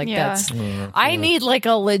Hodder. So that's I need like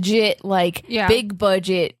a legit big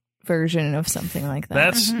budget version of something like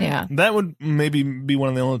that. That would maybe be one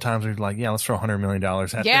of the only times where you're like, let's throw $100 million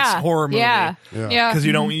at this horror movie. Because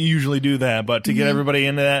you don't usually do that, but to get everybody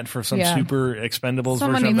into that for some super Expendables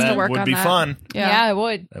version of that would be fun. Yeah, it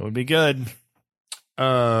would. That would be good.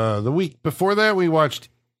 The week before that, we watched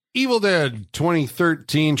Evil Dead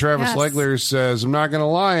 2013. Travis Legler says, I'm not going to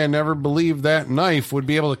lie, I never believed that knife would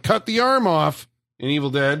be able to cut the arm off in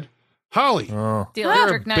Evil Dead. Holly, the you're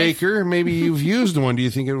electric a knife. Baker. Maybe you've used one. Do you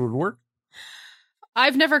think it would work?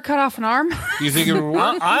 I've never cut off an arm. Do you think it would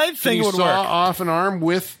work? I think it would saw work. off an arm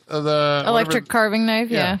with the electric carving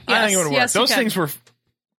knife. Yeah. I think it would work. Those things were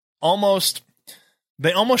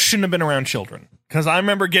they almost shouldn't have been around children. Because I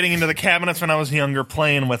remember getting into the cabinets when I was younger,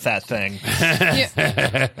 playing with that thing,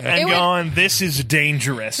 and going, "This is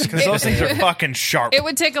dangerous," because those things are fucking sharp. It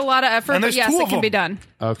would take a lot of effort, but yes, it can be done.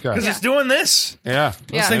 Okay, because it's doing this. Yeah,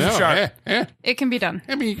 those things are sharp. Yeah. It can be done.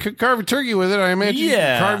 I mean, you could carve a turkey with it. I imagine you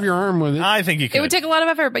could carve your arm with it. I think you could. It would take a lot of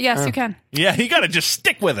effort, but yes, you can. Yeah, you got to just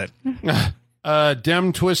stick with it.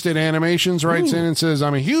 Dem Twisted Animations writes in and says,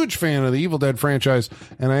 I'm a huge fan of the Evil Dead franchise,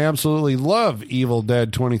 and I absolutely love Evil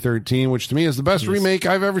Dead 2013, which to me is the best remake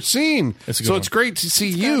I've ever seen. So it's great to see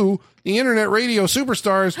you, the internet radio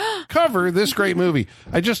superstars, cover this great movie.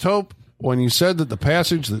 I just hope when you said that the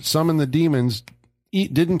passage that summoned the demons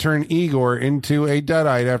didn't turn Igor into a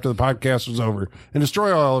Deadite after the podcast was over and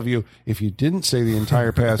destroy all of you. If you didn't say the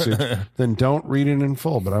entire passage, then don't read it in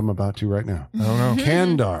full, but I'm about to right now. I don't know.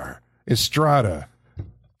 Kandar, Estrada,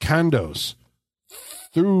 Kandos,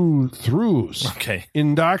 Thrus,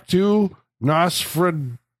 Indactu,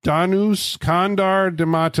 Nosfradanus, Kandar,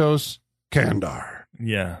 Dematos, Kandar.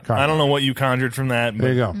 Yeah. I don't know what you conjured from that. But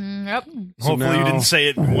there you go. Yep. Hopefully you didn't say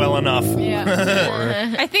it well enough.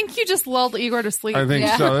 Yeah. I think you just lulled Igor to sleep. I think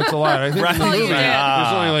so. That's a lot. I think That's all you did.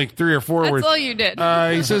 There's only like 3 or 4 words. That's all you did.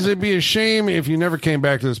 He says it'd be a shame if you never came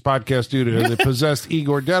back to this podcast due to the possessed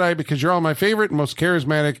Igor Deadeye, because you're all my favorite and most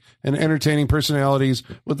charismatic and entertaining personalities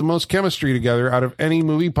with the most chemistry together out of any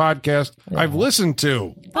movie podcast I've listened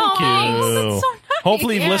to. Thank you. That's so nice.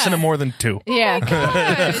 Hopefully you've listened to more than 2. Yeah.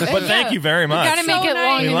 But thank you very much. We gotta make it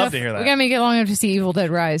long We enough. love to hear that. We gotta make it long enough to see Evil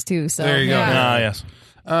Dead Rise too. So There you go. Yes.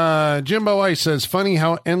 Jimbo Ice says, funny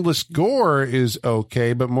how endless gore is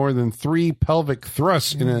okay, but more than 3 pelvic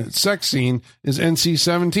thrusts in a sex scene is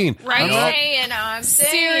NC-17. Right? I'm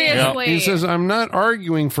Seriously. He says, I'm not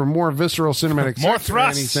arguing for more visceral cinematic More sex or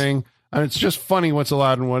thrusts. anything. It's just funny what's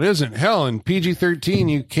allowed and what isn't. Hell, in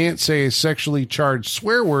PG-13, you can't say a sexually charged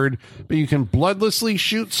swear word, but you can bloodlessly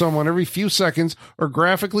shoot someone every few seconds or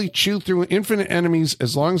graphically chew through infinite enemies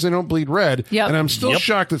as long as they don't bleed red. Yep. And I'm still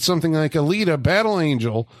shocked that something like Alita Battle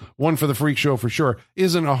Angel, one for the freak show for sure,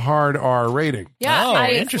 isn't a hard R rating. Yeah,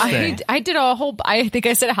 interesting. I did a whole. I think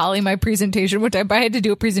I said Holly my presentation, which I had to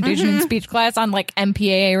do a presentation in speech class on like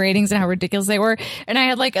MPAA ratings and how ridiculous they were, and I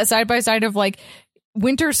had like a side by side of like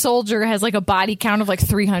Winter Soldier has like a body count of like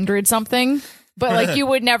 300 something, but like you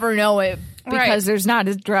would never know it because there's not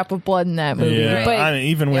a drop of blood in that movie. Yeah. But, I mean,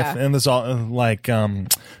 even with and there's all like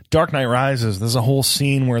Dark Knight Rises, there's a whole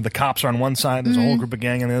scene where the cops are on one side, there's a whole group of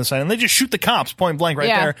gang on the other side, and they just shoot the cops point blank right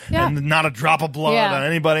there, and not a drop of blood on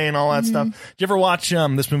anybody and all that stuff. Did you ever watch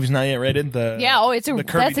This Movie's Not Yet Rated?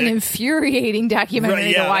 That's an infuriating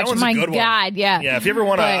documentary to watch. My God, yeah. If you ever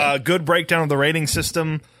want a good breakdown of the rating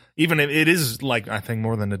system, even if it is like I think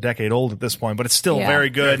more than a decade old at this point, but it's still very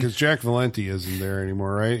good. Because Jack Valenti isn't there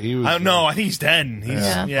anymore, right? He was. No, I think he's dead. He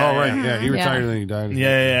retired and then he died.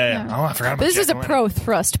 Yeah. Oh, I forgot about This Jack is a Valenti. pro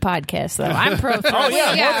thrust podcast, though. I'm pro thrust. Oh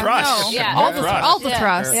yeah, more thrust. Yeah, all the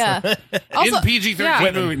thrust. Yeah. Also, in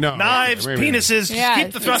PG-13 movie, no. Knives, penises,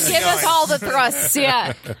 keep the thrust Give going. us all the thrusts.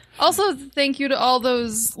 Yeah. Also, thank you to all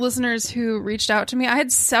those listeners who reached out to me. I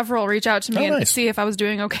had several reach out to me and see if I was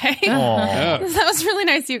doing okay. Aw. That was really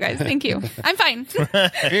nice of you guys. Thank you. I'm fine.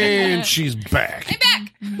 And she's back. I'm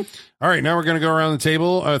back. All right, now we're going to go around the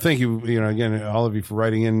table. Thank you, again, all of you for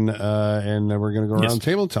writing in, and we're going to go around the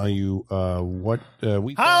table, tell you what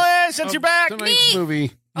we Holly, since you're back, tonight's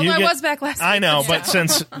movie. Although I was back last week. I know,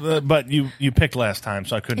 but but you picked last time,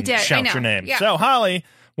 so I couldn't shout your name. Yeah. So, Holly,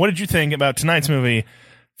 what did you think about tonight's movie,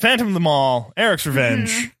 Phantom of the Mall, Eric's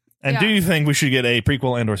Revenge? And do you think we should get a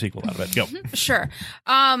prequel and or sequel out of it? Go. Sure.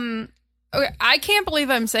 Okay, I can't believe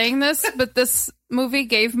I'm saying this, but this movie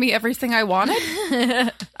gave me everything I wanted.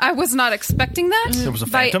 I was not expecting that. There was a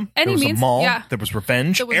phantom. By any there was means. a mall. Yeah. There was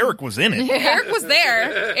revenge. Eric was in it. Eric was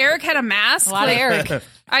there. Eric had a mask. A lot of Eric.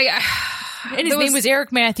 And his name was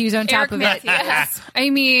Eric Matthews on top of it. Yes. I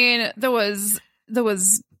mean, there was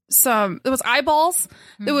eyeballs.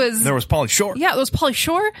 There was Pauly Shore. Yeah, there was Pauly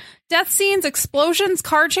Shore. Death scenes, explosions,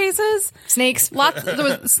 car chases, snakes. There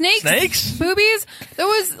was snakes, boobies. There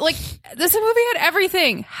was this movie had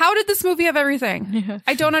everything. How did this movie have everything?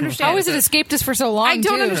 I don't understand. How has it escaped us for so long? I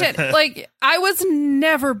don't understand. I was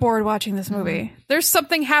never bored watching this movie. There's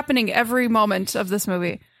something happening every moment of this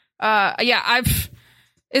movie.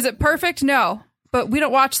 Is it perfect? No, but we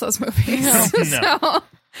don't watch those movies. No. So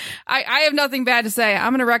I have nothing bad to say.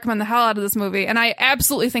 I'm going to recommend the hell out of this movie, and I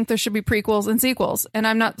absolutely think there should be prequels and sequels. And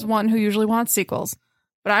I'm not one who usually wants sequels,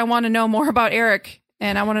 but I want to know more about Eric,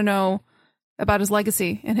 and I want to know about his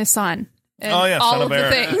legacy and his son. And all son of the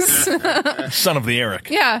Eric. things. Son of the Eric.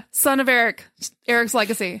 Yeah, son of Eric. Eric's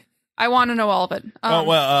legacy. I want to know all of it.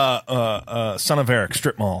 Son of Eric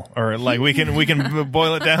strip mall, or like we can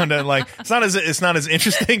boil it down to like it's not as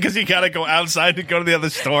interesting because you got to go outside to go to the other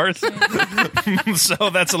stores. So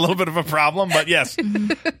that's a little bit of a problem, but yes,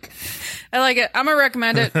 I like it. I'm gonna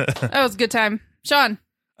recommend it. That was a good time, Sean.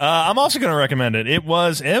 I'm also gonna recommend it. It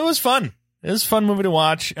was fun. It was a fun movie to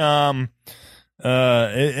watch.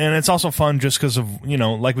 And it's also fun just because of,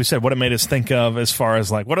 like we said, what it made us think of as far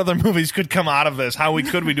as like what other movies could come out of this,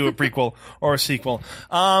 could we do a prequel or a sequel.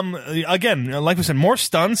 Again, like we said, more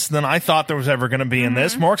stunts than I thought there was ever going to be in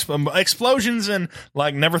this, more explosions, and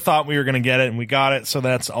like never thought we were going to get it, and we got it, so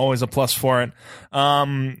that's always a plus for it.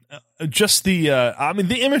 Just the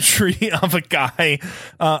imagery of a guy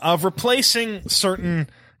of replacing certain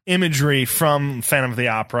imagery from Phantom of the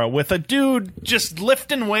Opera with a dude just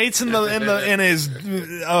lifting weights in his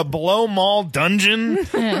below mall dungeon,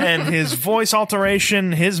 and his voice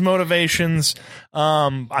alteration, his motivations.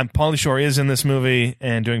 Pauly Shore is in this movie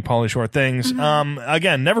and doing Pauly Shore things.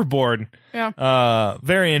 Again, never bored. Yeah.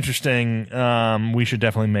 Very interesting. We should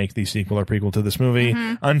definitely make the sequel or prequel to this movie.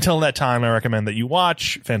 Until that time, I recommend that you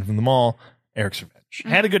watch Phantom of the Mall, Eric's Revenge.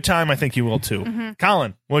 Had a good time. I think you will too.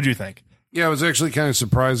 Colin, what'd you think? Yeah, I was actually kind of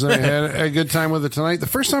surprised that I had a good time with it tonight. The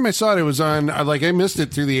first time I saw it was on, I missed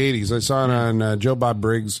it through the 80s. I saw it on Joe Bob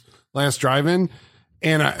Briggs' Last Drive-In.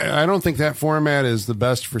 And I don't think that format is the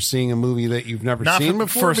best for seeing a movie that you've never seen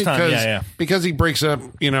before. Because he breaks up,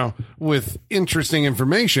 with interesting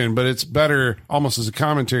information, but it's better almost as a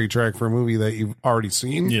commentary track for a movie that you've already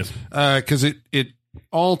seen. Yes. Because it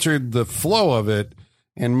altered the flow of it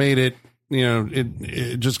and made it,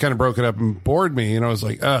 it just kind of broke it up and bored me. I was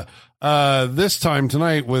like, this time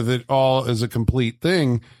tonight with it all as a complete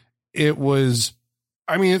thing, it was,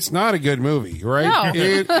 it's not a good movie, right? No.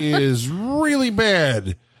 It is really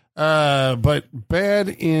bad, but bad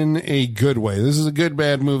in a good way. This is a good,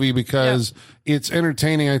 bad movie because it's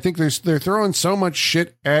entertaining. I think they're throwing so much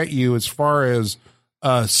shit at you as far as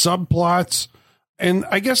subplots. And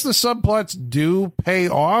I guess the subplots do pay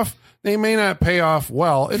off. They may not pay off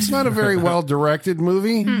well. It's not a very well-directed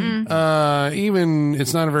movie. Even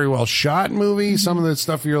it's not a very well-shot movie. Some of the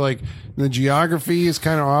stuff you're like, the geography is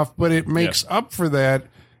kind of off, but it makes up for that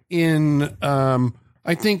in,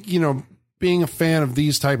 I think, being a fan of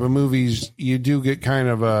these type of movies, you do get kind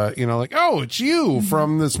of a, like, oh, it's you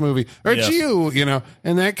from this movie, or it's you,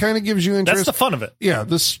 and that kind of gives you interest. That's the fun of it. Yeah,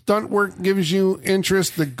 the stunt work gives you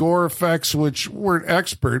interest. The gore effects, which weren't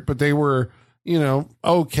expert, but they were,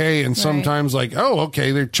 okay, and sometimes like, oh,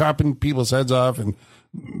 okay, they're chopping people's heads off and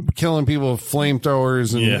killing people with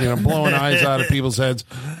flamethrowers and blowing eyes out of people's heads.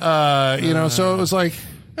 So it was like,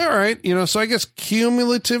 all right, so I guess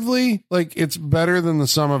cumulatively, like, it's better than the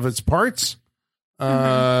sum of its parts. So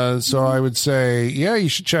I would say, yeah, you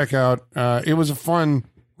should check out. It was a fun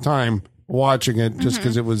time watching it just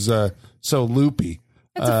because it was so loopy.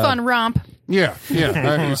 It's a fun romp. Yeah.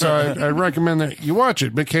 So I recommend that you watch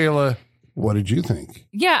it. Michaela, what did you think?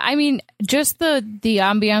 Yeah, just the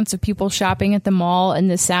ambiance of people shopping at the mall and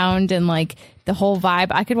the sound and like the whole vibe.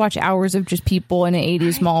 I could watch hours of just people in an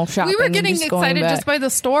 80s mall shopping. We were getting excited just by the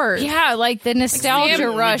stores. Yeah, like the nostalgia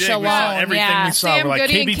rush alone. We saw everything we saw. Sam like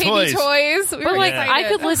Goody KB and Toys. Toys. But like, I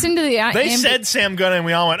could listen to the... They said Sam Goody and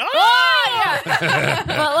we all went, oh! Yeah.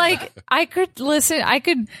 But like, I could listen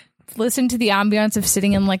to the ambiance of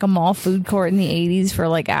sitting in like a mall food court in the 80s for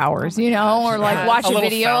like hours, or like watch a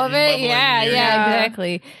video of it. Yeah,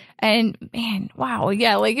 exactly. And man, wow.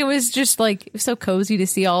 Yeah. Like it was just like, it was so cozy to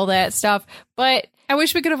see all that stuff. But I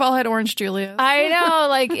wish we could have all had Orange Julius. I know.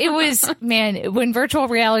 Like it was, man, when virtual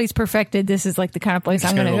reality is perfected, this is like the kind of place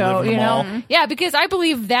I'm going to go, Yeah. Because I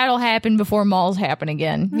believe that'll happen before malls happen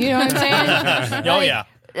again. You know what I'm saying? Oh, yeah.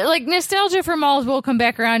 Like nostalgia for malls will come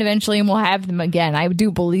back around eventually and we'll have them again. I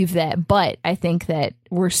do believe that, but I think that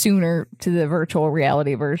we're sooner to the virtual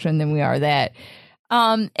reality version than we are that.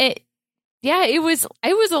 It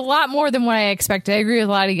was a lot more than what I expected. I agree with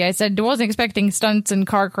a lot of you guys. I wasn't expecting stunts and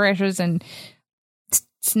car crashes and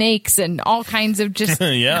snakes and all kinds of just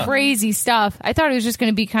crazy stuff. I thought it was just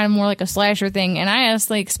going to be kind of more like a slasher thing, and I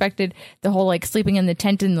honestly expected the whole like sleeping in the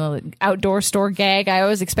tent in the outdoor store gag. I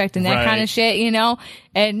was expecting that kind of shit,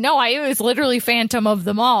 and no, it was literally Phantom of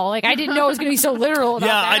the Mall. Like I didn't know it was going to be so literal about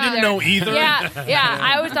that I didn't know either.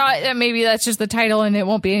 I always thought that maybe that's just the title and it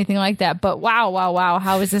won't be anything like that, but wow,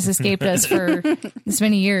 how has this escaped us for this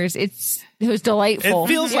many years? It was delightful.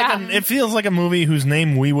 It feels like a movie whose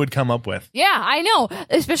name we would come up with. Yeah, I know.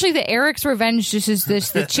 Especially the Eric's Revenge, just is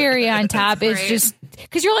the cherry on top. It's just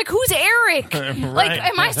because you're like, who's Eric? Like,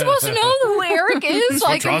 am I supposed to know who Eric is?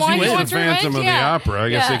 Like, why he's he the wants Phantom revenge? of the Opera. I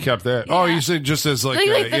guess they kept that. Oh, you said just as like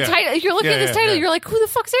the title. If you're looking at this title, you're like, who the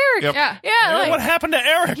fuck's Eric? Yep. Yeah. Like, what happened to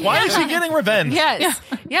Eric? Why is he getting revenge? Yes.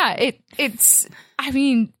 Yeah. It's. I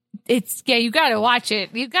mean. It's you got to watch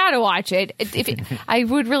it. You got to watch it. I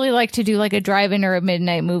would really like to do like a drive-in or a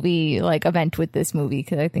midnight movie like event with this movie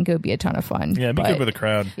because I think it would be a ton of fun. Yeah, it'd be good with a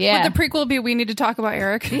crowd. Yeah, would the prequel be we need to talk about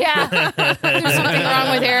Eric? Yeah, there's something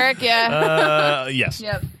wrong with Eric. Yeah. Yes.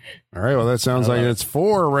 Yep. All right. Well, that sounds like it's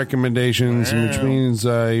 4 recommendations, which means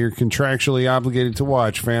you're contractually obligated to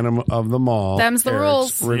watch Phantom of the Mall. Them's the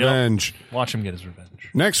rules. Revenge. Yep. Watch him get his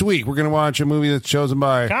revenge. Next week, we're going to watch a movie that's chosen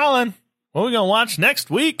by Colin. What are we going to watch next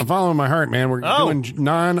week? I'm following my heart, man. We're doing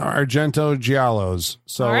non-Argento Giallos.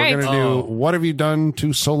 So we're going to do What Have You Done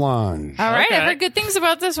to Solange? All right. I've heard good things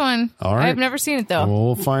about this one. All right. I've never seen it, though.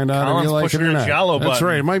 We'll find out if you like it or not. That's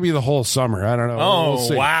right. It might be the whole summer. I don't know. Oh, we'll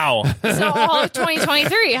see. Wow. So all of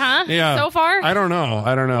 2023, huh? Yeah. So far? I don't know.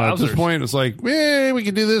 At this point, it's like, we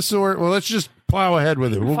can do this or, let's just plow ahead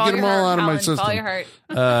with it. We'll get them all out of my system. Follow your heart.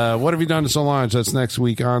 What Have You Done to Solange? That's next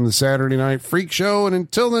week on the Saturday Night Freak Show. And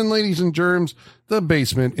until then, ladies and germs, the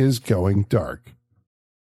basement is going dark.